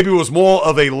maybe it was more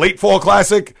of a late fall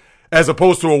classic as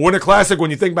opposed to a Winter Classic.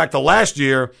 When you think back to last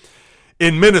year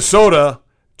in Minnesota,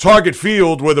 Target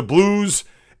Field, where the Blues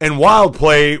and Wild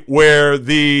play, where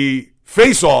the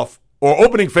face-off or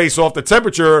opening face-off, the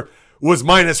temperature was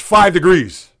 -5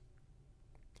 degrees.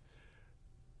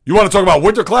 You want to talk about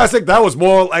Winter Classic? That was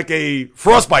more like a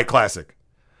frostbite classic.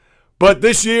 But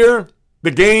this year, the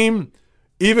game,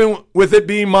 even with it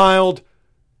being mild,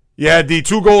 you had the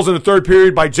 2 goals in the third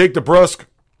period by Jake DeBrusk,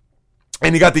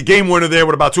 and you got the game winner there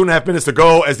with about 2.5 minutes to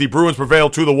go as the Bruins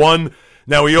prevailed 2-1.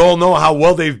 Now, we all know how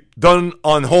well they've done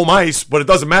on home ice, but it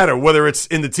doesn't matter whether it's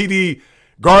in the TD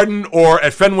Garden or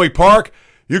at Fenway Park.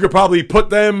 You could probably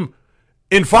put them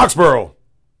in Foxborough.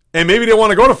 And maybe they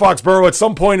want to go to Foxborough at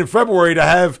some point in February to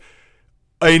have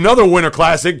another Winter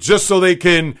Classic just so they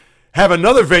can have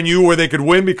another venue where they could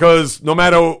win, because no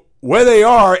matter where they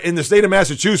are in the state of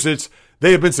Massachusetts,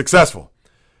 they have been successful.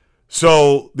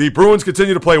 So the Bruins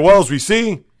continue to play well, as we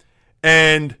see.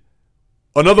 And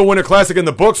another Winter Classic in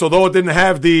the books, although it didn't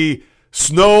have the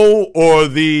snow or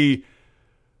the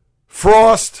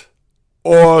frost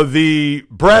or the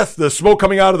breath, the smoke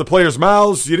coming out of the players'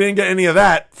 mouths. You didn't get any of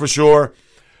that for sure.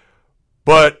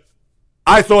 But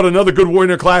I thought another good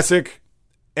Winter Classic,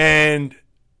 and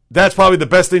that's probably the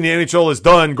best thing the NHL has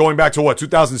done going back to,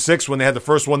 2006 when they had the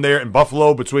first one there in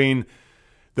Buffalo between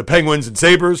the Penguins and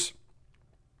Sabres.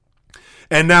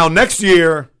 And now next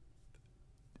year,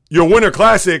 your Winter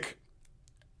Classic,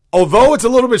 although it's a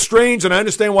little bit strange, and I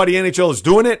understand why the NHL is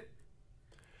doing it,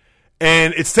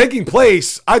 and it's taking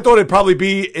place, I thought it'd probably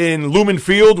be in Lumen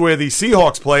Field where the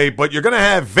Seahawks play, but you're going to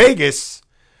have Vegas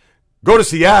go to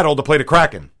Seattle to play the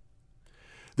Kraken.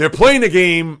 They're playing the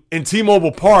game in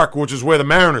T-Mobile Park, which is where the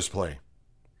Mariners play.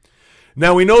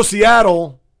 Now, we know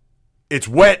Seattle, it's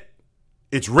wet,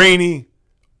 it's rainy,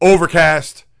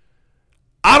 overcast.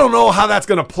 I don't know how that's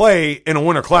going to play in a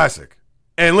Winter Classic.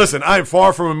 And listen, I'm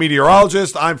far from a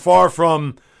meteorologist. I'm far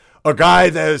from a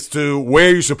guide as to where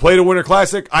you should play the Winter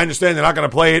Classic. I understand they're not going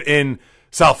to play it in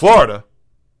South Florida,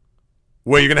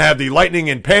 where you're going to have the Lightning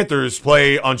and Panthers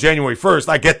play on January 1st.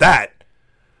 I get that.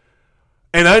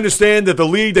 And I understand that the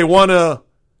league, they want to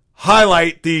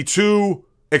highlight the 2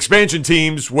 expansion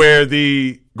teams where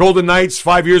the Golden Knights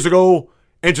 5 years ago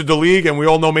entered the league, and we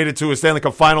all know made it to a Stanley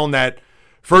Cup final in that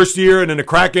first year, and then the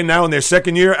Kraken now in their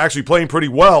second year actually playing pretty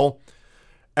well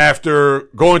after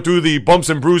going through the bumps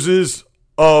and bruises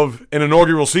of an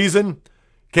inaugural season.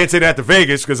 Can't say that to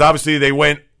Vegas, because obviously they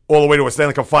went all the way to a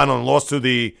Stanley Cup final and lost to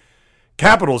the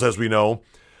Capitals, as we know.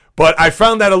 But I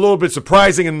found that a little bit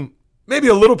surprising and maybe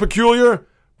a little peculiar,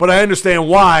 but I understand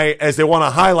why, as they want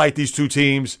to highlight these 2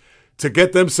 teams to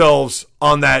get themselves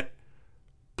on that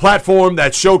platform,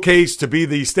 that showcase to be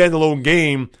the standalone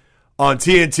game on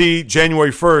TNT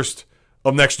January 1st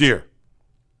of next year.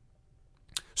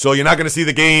 So you're not going to see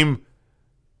the game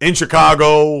in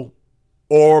Chicago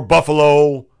or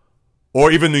Buffalo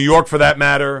or even New York for that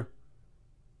matter,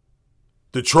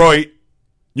 Detroit,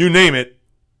 you name it.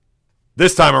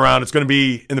 This time around, it's going to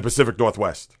be in the Pacific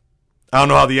Northwest. I don't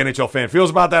know how the NHL fan feels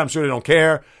about that. I'm sure they don't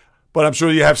care, but I'm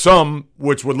sure you have some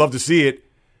which would love to see it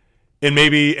in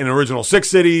maybe an original 6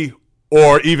 city,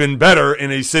 or even better,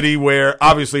 in a city where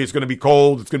obviously it's going to be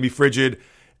cold, it's going to be frigid,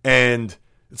 and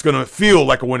It's going to feel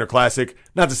like a Winter Classic.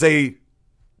 Not to say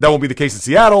that won't be the case in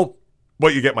Seattle,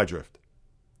 but you get my drift.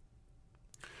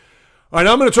 All right,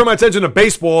 now I'm going to turn my attention to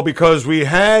baseball because we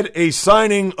had a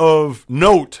signing of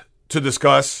note to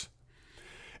discuss.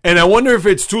 And I wonder if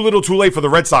it's too little too late for the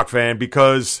Red Sox fan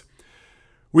because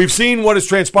we've seen what has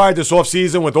transpired this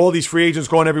offseason with all these free agents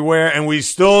going everywhere, and we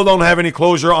still don't have any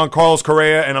closure on Carlos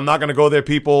Correa, and I'm not going to go there,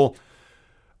 people.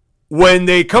 When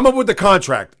they come up with the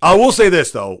contract, I will say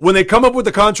this, though. When they come up with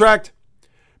the contract,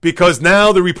 because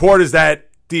now the report is that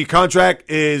the contract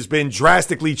has been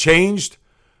drastically changed,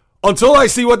 until I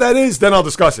see what that is, then I'll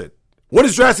discuss it. What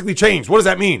is drastically changed? What does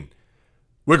that mean?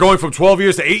 We're going from 12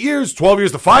 years to 8 years, 12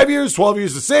 years to 5 years, 12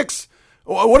 years to 6?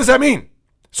 What does that mean?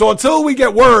 So until we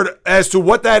get word as to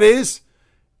what that is,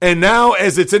 and now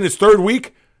as it's in its third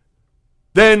week,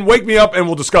 then wake me up and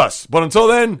we'll discuss. But until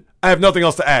then, I have nothing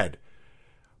else to add.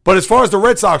 But as far as the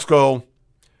Red Sox go,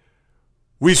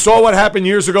 we saw what happened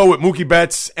years ago with Mookie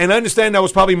Betts, and I understand that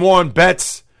was probably more on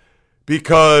Betts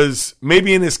because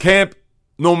maybe in his camp,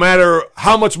 no matter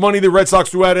how much money the Red Sox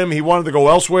threw at him, he wanted to go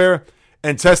elsewhere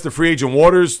and test the free agent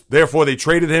waters. Therefore, they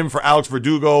traded him for Alex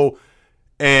Verdugo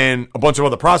and a bunch of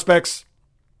other prospects.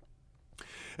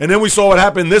 And then we saw what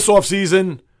happened this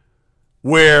offseason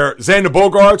where Xander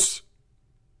Bogaerts,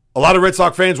 a lot of Red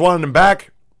Sox fans wanted him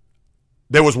back.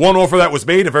 There was one offer that was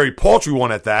made, a very paltry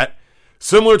one at that,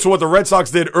 similar to what the Red Sox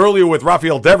did earlier with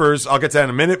Rafael Devers. I'll get to that in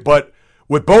a minute. But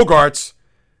with Bogaerts,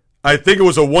 I think it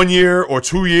was a 1 year or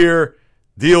 2 year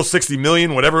deal, $60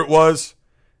 million, whatever it was.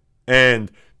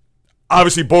 And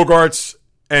obviously Bogaerts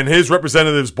and his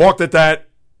representatives balked at that.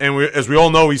 And as we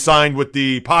all know, he signed with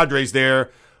the Padres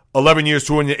there, 11 years,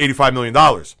 $285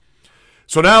 million.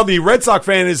 So now the Red Sox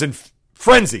fan is in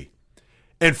frenzy.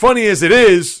 And funny as it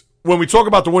is, when we talk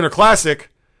about the Winter Classic,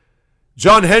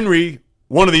 John Henry,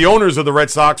 one of the owners of the Red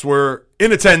Sox, were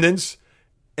in attendance.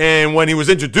 And when he was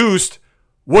introduced,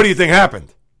 what do you think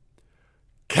happened?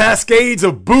 Cascades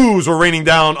of boos were raining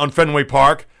down on Fenway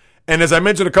Park. And as I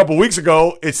mentioned a couple weeks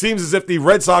ago, it seems as if the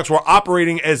Red Sox were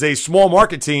operating as a small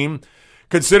market team,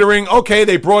 considering, okay,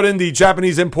 they brought in the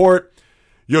Japanese import,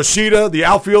 Yoshida, the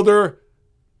outfielder,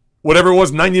 whatever it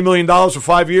was, $90 million for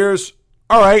 5 years.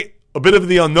 All right, a bit of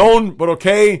the unknown, but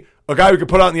okay, a guy we could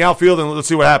put out in the outfield and let's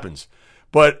see what happens.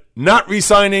 But not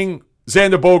re-signing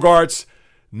Xander Bogaerts,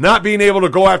 not being able to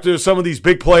go after some of these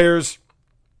big players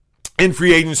in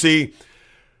free agency,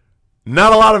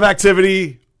 not a lot of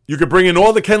activity. You could bring in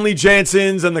all the Kenley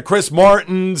Jansens and the Chris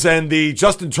Martins and the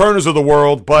Justin Turners of the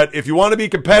world, but if you want to be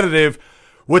competitive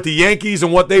with the Yankees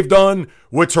and what they've done,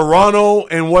 with Toronto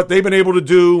and what they've been able to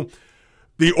do,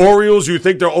 the Orioles, you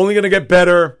think they're only going to get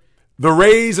better. The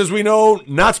Rays, as we know,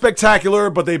 not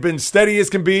spectacular, but they've been steady as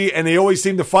can be, and they always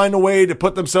seem to find a way to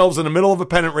put themselves in the middle of a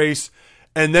pennant race.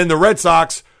 And then the Red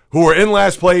Sox, who were in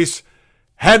last place,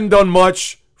 hadn't done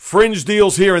much, fringe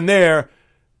deals here and there.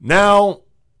 Now,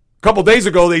 a couple days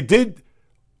ago, they did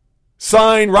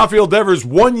sign Rafael Devers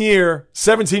 1 year,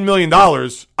 $17 million.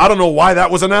 I don't know why that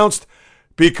was announced,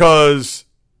 because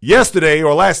yesterday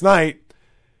or last night,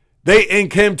 they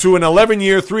inked him to an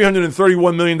 11-year,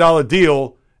 $331 million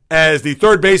deal as the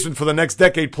third baseman for the next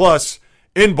decade plus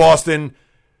in Boston,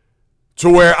 to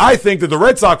where I think that the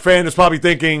Red Sox fan is probably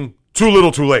thinking, too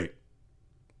little, too late.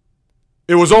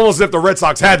 It was almost as if the Red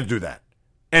Sox had to do that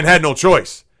and had no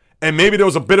choice. And maybe there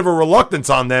was a bit of a reluctance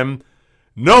on them,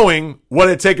 knowing what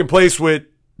had taken place with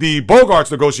the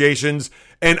Bogaerts negotiations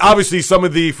and obviously some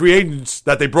of the free agents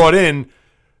that they brought in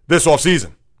this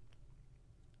offseason.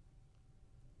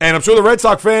 And I'm sure the Red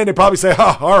Sox fan, they probably say,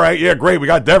 all right, yeah, great, we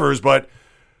got Devers, but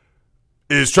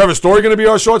is Trevor Story going to be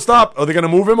our shortstop? Are they going to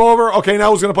move him over? Okay, now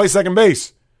who's going to play second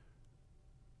base?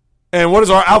 And what is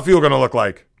our outfield going to look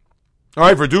like? All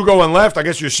right, Verdugo on left, I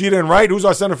guess Yoshida in right. Who's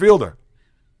our center fielder?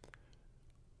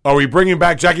 Are we bringing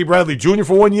back Jackie Bradley Jr.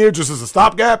 for 1 year just as a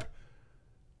stopgap?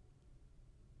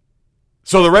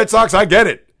 So the Red Sox, I get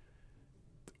it.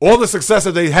 All the success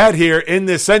that they had here in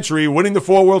this century, winning the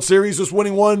 4 World Series, just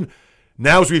winning one,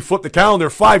 now as we flip the calendar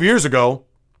 5 years ago.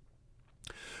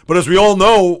 But as we all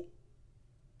know,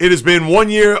 it has been 1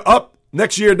 year up,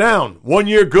 next year down. 1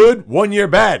 year good, 1 year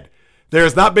bad. There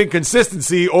has not been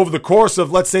consistency over the course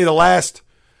of, let's say, the last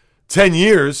 10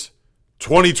 years.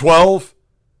 2012,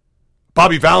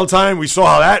 Bobby Valentine, we saw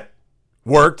how that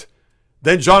worked.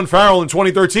 Then John Farrell in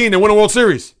 2013, they won a World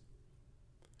Series.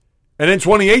 And then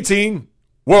 2018,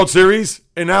 World Series,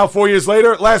 and now 4 years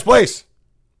later, last place.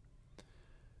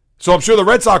 So I'm sure the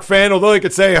Red Sox fan, although they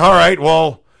could say, all right,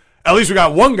 well, at least we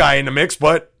got one guy in the mix,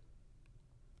 but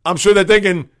I'm sure they're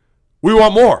thinking, we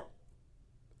want more.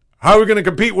 How are we going to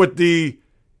compete with the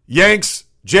Yanks,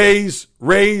 Jays,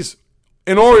 Rays,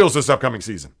 and Orioles this upcoming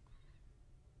season.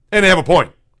 And they have a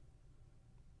point.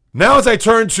 Now as I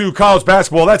turn to college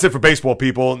basketball, that's it for baseball,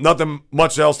 people. Nothing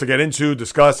much else to get into,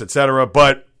 discuss, etc.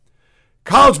 But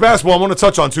college basketball, I want to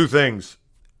touch on two things.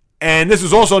 And this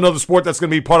is also another sport that's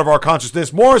going to be part of our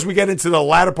consciousness more as we get into the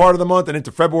latter part of the month and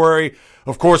into February.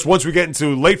 Of course, once we get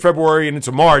into late February and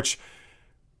into March,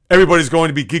 everybody's going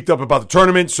to be geeked up about the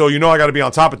tournament, so you know I got to be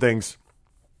on top of things.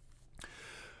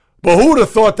 But who would have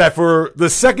thought that for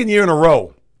the second year in a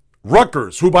row,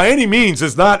 Rutgers, who by any means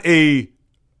is not a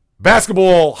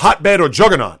basketball hotbed or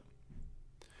juggernaut,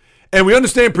 and we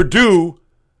understand Purdue,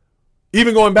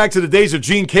 even going back to the days of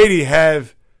Gene Cady,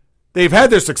 they've had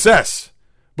their success,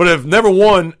 but have never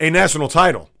won a national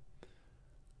title,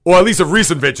 or at least of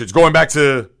recent vintage, going back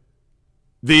to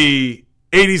the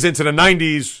 80s into the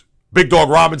 90s, Big Dog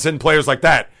Robinson, players like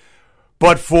that.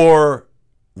 But for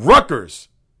Rutgers,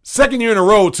 second year in a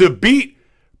row, to beat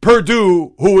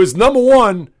Purdue, who is number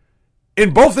one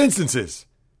in both instances,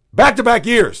 back-to-back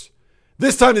years.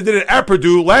 This time they did it at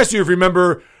Purdue. Last year, if you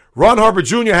remember, Ron Harper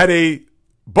Jr. had a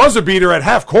buzzer beater at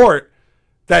half court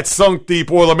that sunk the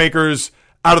Boilermakers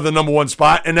out of the number one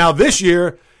spot. And now this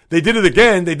year, they did it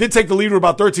again. They did take the lead with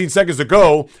about 13 seconds to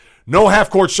go. No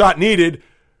half-court shot needed.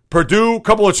 Purdue,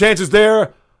 couple of chances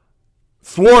there,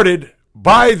 thwarted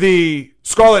by the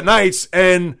Scarlet Knights.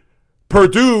 And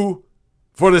Purdue,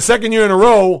 for the second year in a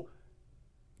row,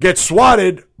 gets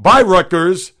swatted by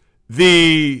Rutgers.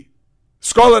 The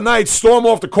Scarlet Knights storm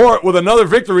off the court with another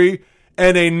victory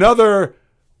and another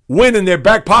win in their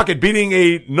back pocket, beating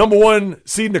a number one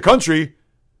seed in the country.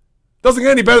 Doesn't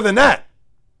get any better than that.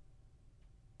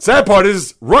 Sad part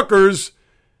is Rutgers,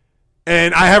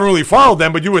 and I haven't really followed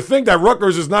them, but you would think that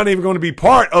Rutgers is not even going to be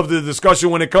part of the discussion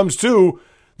when it comes to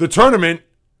the tournament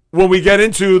when we get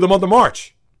into the month of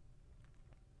March.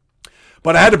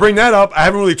 But I had to bring that up. I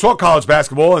haven't really talked college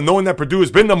basketball, and knowing that Purdue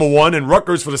has been number one and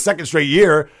Rutgers for the second straight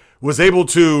year was able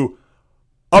to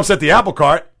upset the apple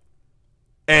cart.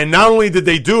 And not only did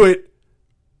they do it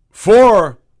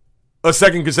for a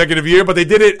second consecutive year, but they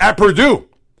did it at Purdue,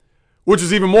 which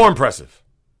is even more impressive.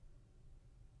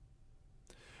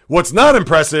 What's not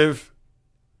impressive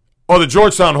are the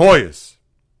Georgetown Hoyas.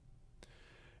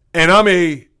 And I'm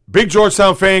a big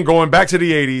Georgetown fan going back to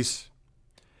the 80s.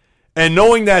 And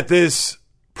knowing that this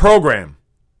program,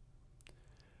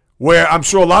 where I'm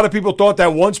sure a lot of people thought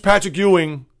that once Patrick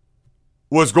Ewing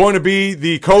was going to be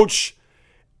the coach,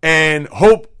 and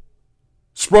hope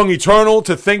sprung eternal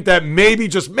to think that maybe,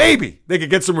 just maybe, they could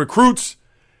get some recruits.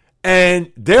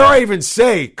 And dare I even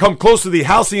say, come close to the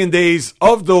halcyon days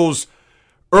of those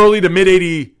early to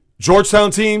mid-'80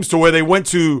 Georgetown teams, to where they went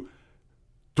to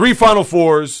 3 Final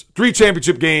Fours, 3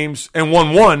 championship games, and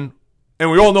won 1.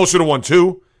 And we all know should have won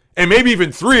 2. And maybe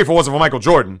even 3 if it wasn't for Michael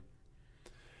Jordan.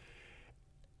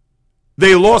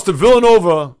 They lost to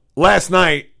Villanova last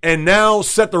night and now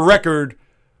set the record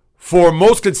for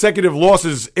most consecutive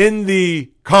losses in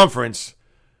the conference,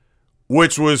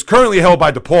 which was currently held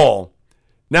by DePaul.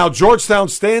 Now Georgetown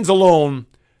stands alone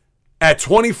at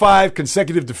 25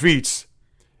 consecutive defeats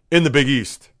in the Big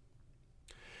East.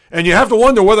 And you have to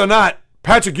wonder whether or not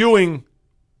Patrick Ewing,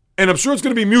 and I'm sure it's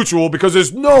going to be mutual, because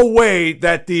there's no way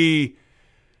that the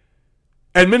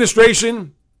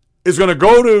administration is going to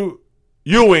go to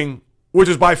Ewing, which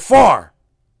is by far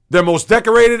their most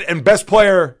decorated and best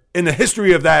player in the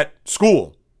history of that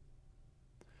school,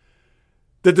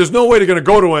 that there's no way they're going to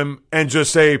go to him and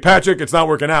just say, Patrick, it's not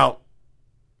working out.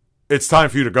 It's time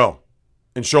for you to go,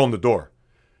 and show him the door.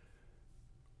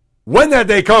 When that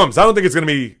day comes, I don't think it's going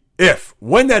to be if.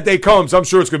 When that day comes, I'm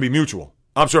sure it's going to be mutual.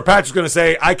 I'm sure Patrick's going to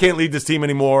say, I can't lead this team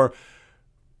anymore.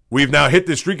 We've now hit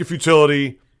this streak of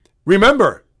futility.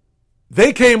 Remember,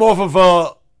 they came off of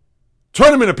a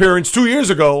tournament appearance 2 years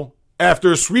ago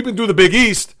after sweeping through the Big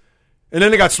East, and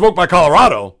then they got smoked by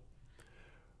Colorado.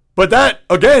 But that,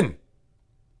 again,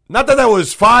 not that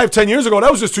was 5-10 years ago.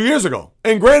 That was just 2 years ago.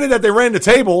 And granted that they ran the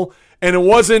table, and it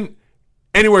wasn't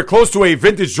anywhere close to a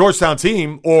vintage Georgetown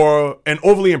team or an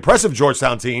overly impressive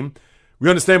Georgetown team. We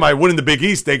understand by winning the Big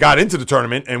East, they got into the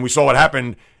tournament, and we saw what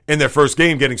happened in their first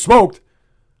game getting smoked.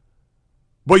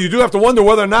 But you do have to wonder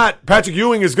whether or not Patrick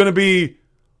Ewing is going to be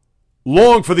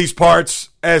long for these parts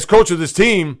as coach of this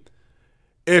team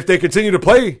if they continue to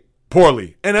play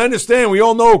poorly. And I understand, we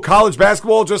all know college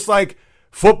basketball, just like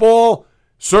football,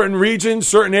 certain regions,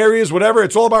 certain areas, whatever,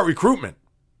 it's all about recruitment.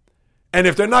 And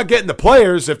if they're not getting the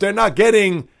players, if they're not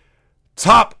getting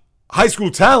top high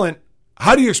school talent,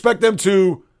 how do you expect them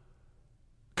to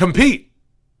compete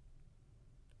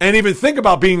and even think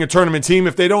about being a tournament team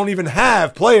if they don't even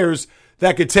have players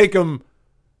that could take them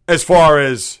as far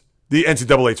as the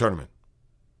NCAA tournament?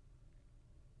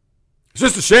 It's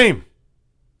just a shame.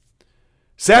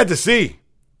 Sad to see.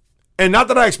 And not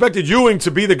that I expected Ewing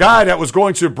to be the guy that was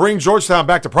going to bring Georgetown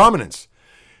back to prominence.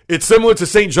 It's similar to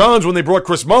St. John's when they brought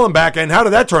Chris Mullin back, and how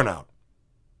did that turn out?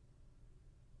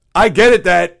 I get it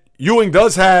that Ewing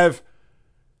does have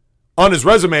on his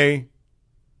resume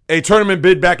a tournament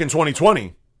bid back in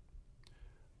 2020,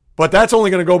 but that's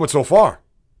only going to go but so far.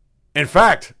 In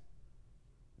fact,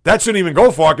 that shouldn't even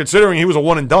go far considering he was a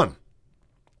one and done.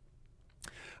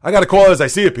 I got to call it as I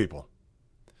see it, people.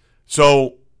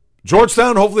 So,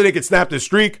 Georgetown, hopefully they can snap this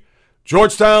streak.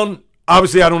 Georgetown,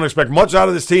 obviously I don't expect much out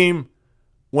of this team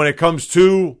when it comes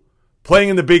to playing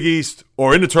in the Big East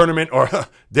or in the tournament or,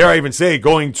 dare I even say,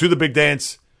 going to the Big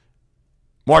Dance,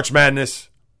 March Madness.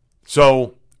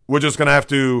 So, we're just going to have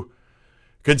to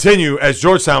continue as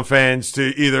Georgetown fans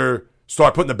to either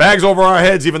start putting the bags over our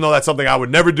heads, even though that's something I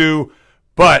would never do.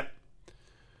 But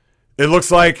it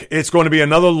looks like it's going to be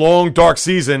another long, dark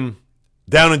season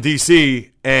down in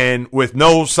D.C. and with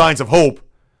no signs of hope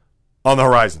on the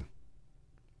horizon.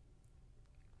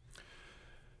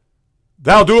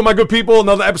 That'll do it, my good people.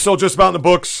 Another episode just about in the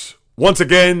books. Once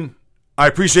again, I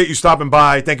appreciate you stopping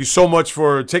by. Thank you so much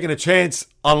for taking a chance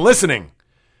on listening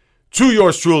to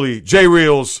yours truly, Jay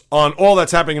Reels, on all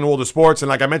that's happening in the world of sports. And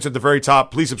like I mentioned at the very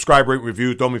top, please subscribe, rate,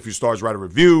 review. Throw me a few stars, write a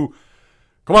review.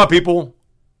 Come on, people.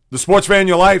 The sports fan in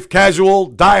your life, casual,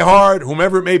 die hard,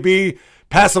 whomever it may be,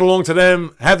 pass it along to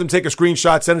them. Have them take a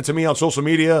screenshot, send it to me on social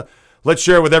media. Let's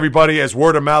share it with everybody, as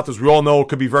word of mouth, as we all know,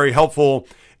 could be very helpful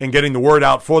in getting the word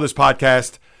out for this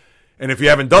podcast. And if you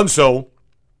haven't done so,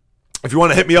 if you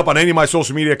want to hit me up on any of my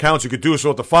social media accounts, you could do so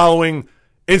at the following: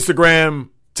 Instagram,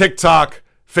 TikTok,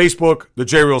 Facebook, The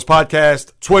J Reels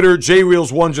Podcast, Twitter,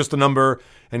 JReels1, just a number,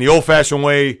 and the old-fashioned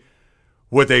way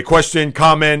with a question,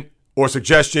 comment, or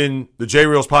suggestion, the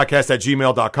JReelsPodcast at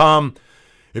gmail.com.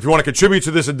 If you want to contribute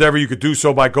to this endeavor, you could do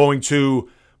so by going to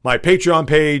my Patreon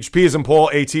page, P as in Paul,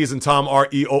 A T as in Tom,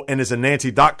 REON as in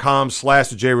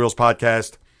Nancy.com/the J Reels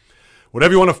Podcast.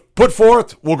 Whatever you want to put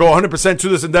forth, we'll go 100% to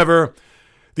this endeavor.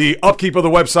 The upkeep of the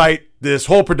website, this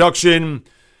whole production,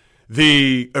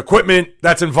 the equipment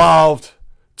that's involved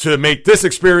to make this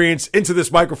experience into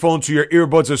this microphone to your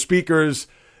earbuds or speakers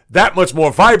that much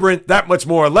more vibrant, that much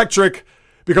more electric.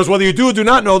 Because whether you do or do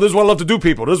not know, this is what I love to do,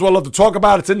 people. This is what I love to talk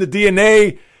about. It's in the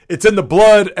DNA. It's in the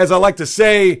blood, as I like to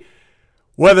say.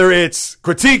 Whether it's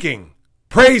critiquing,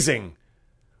 praising,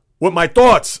 with my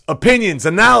thoughts, opinions,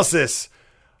 analysis,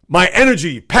 my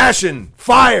energy, passion,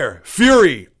 fire,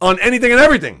 fury on anything and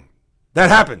everything that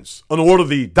happens on the world of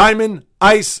the diamond,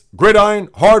 ice, gridiron,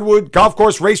 hardwood, golf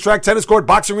course, racetrack, tennis court,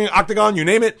 boxing ring, octagon, you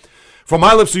name it. From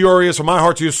my lips to your ears, from my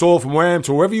heart to your soul, from where I am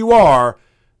to wherever you are,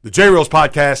 the J Reels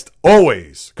Podcast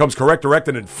always comes correct, direct,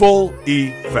 and in full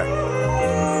effect.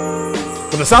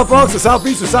 From the South Bronx, the South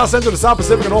Beach, the South Central, the South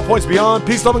Pacific, and all points beyond,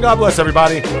 peace, love, and God bless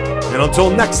everybody. And until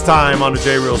next time on the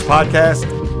J Reels Podcast,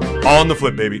 on the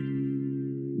flip, baby.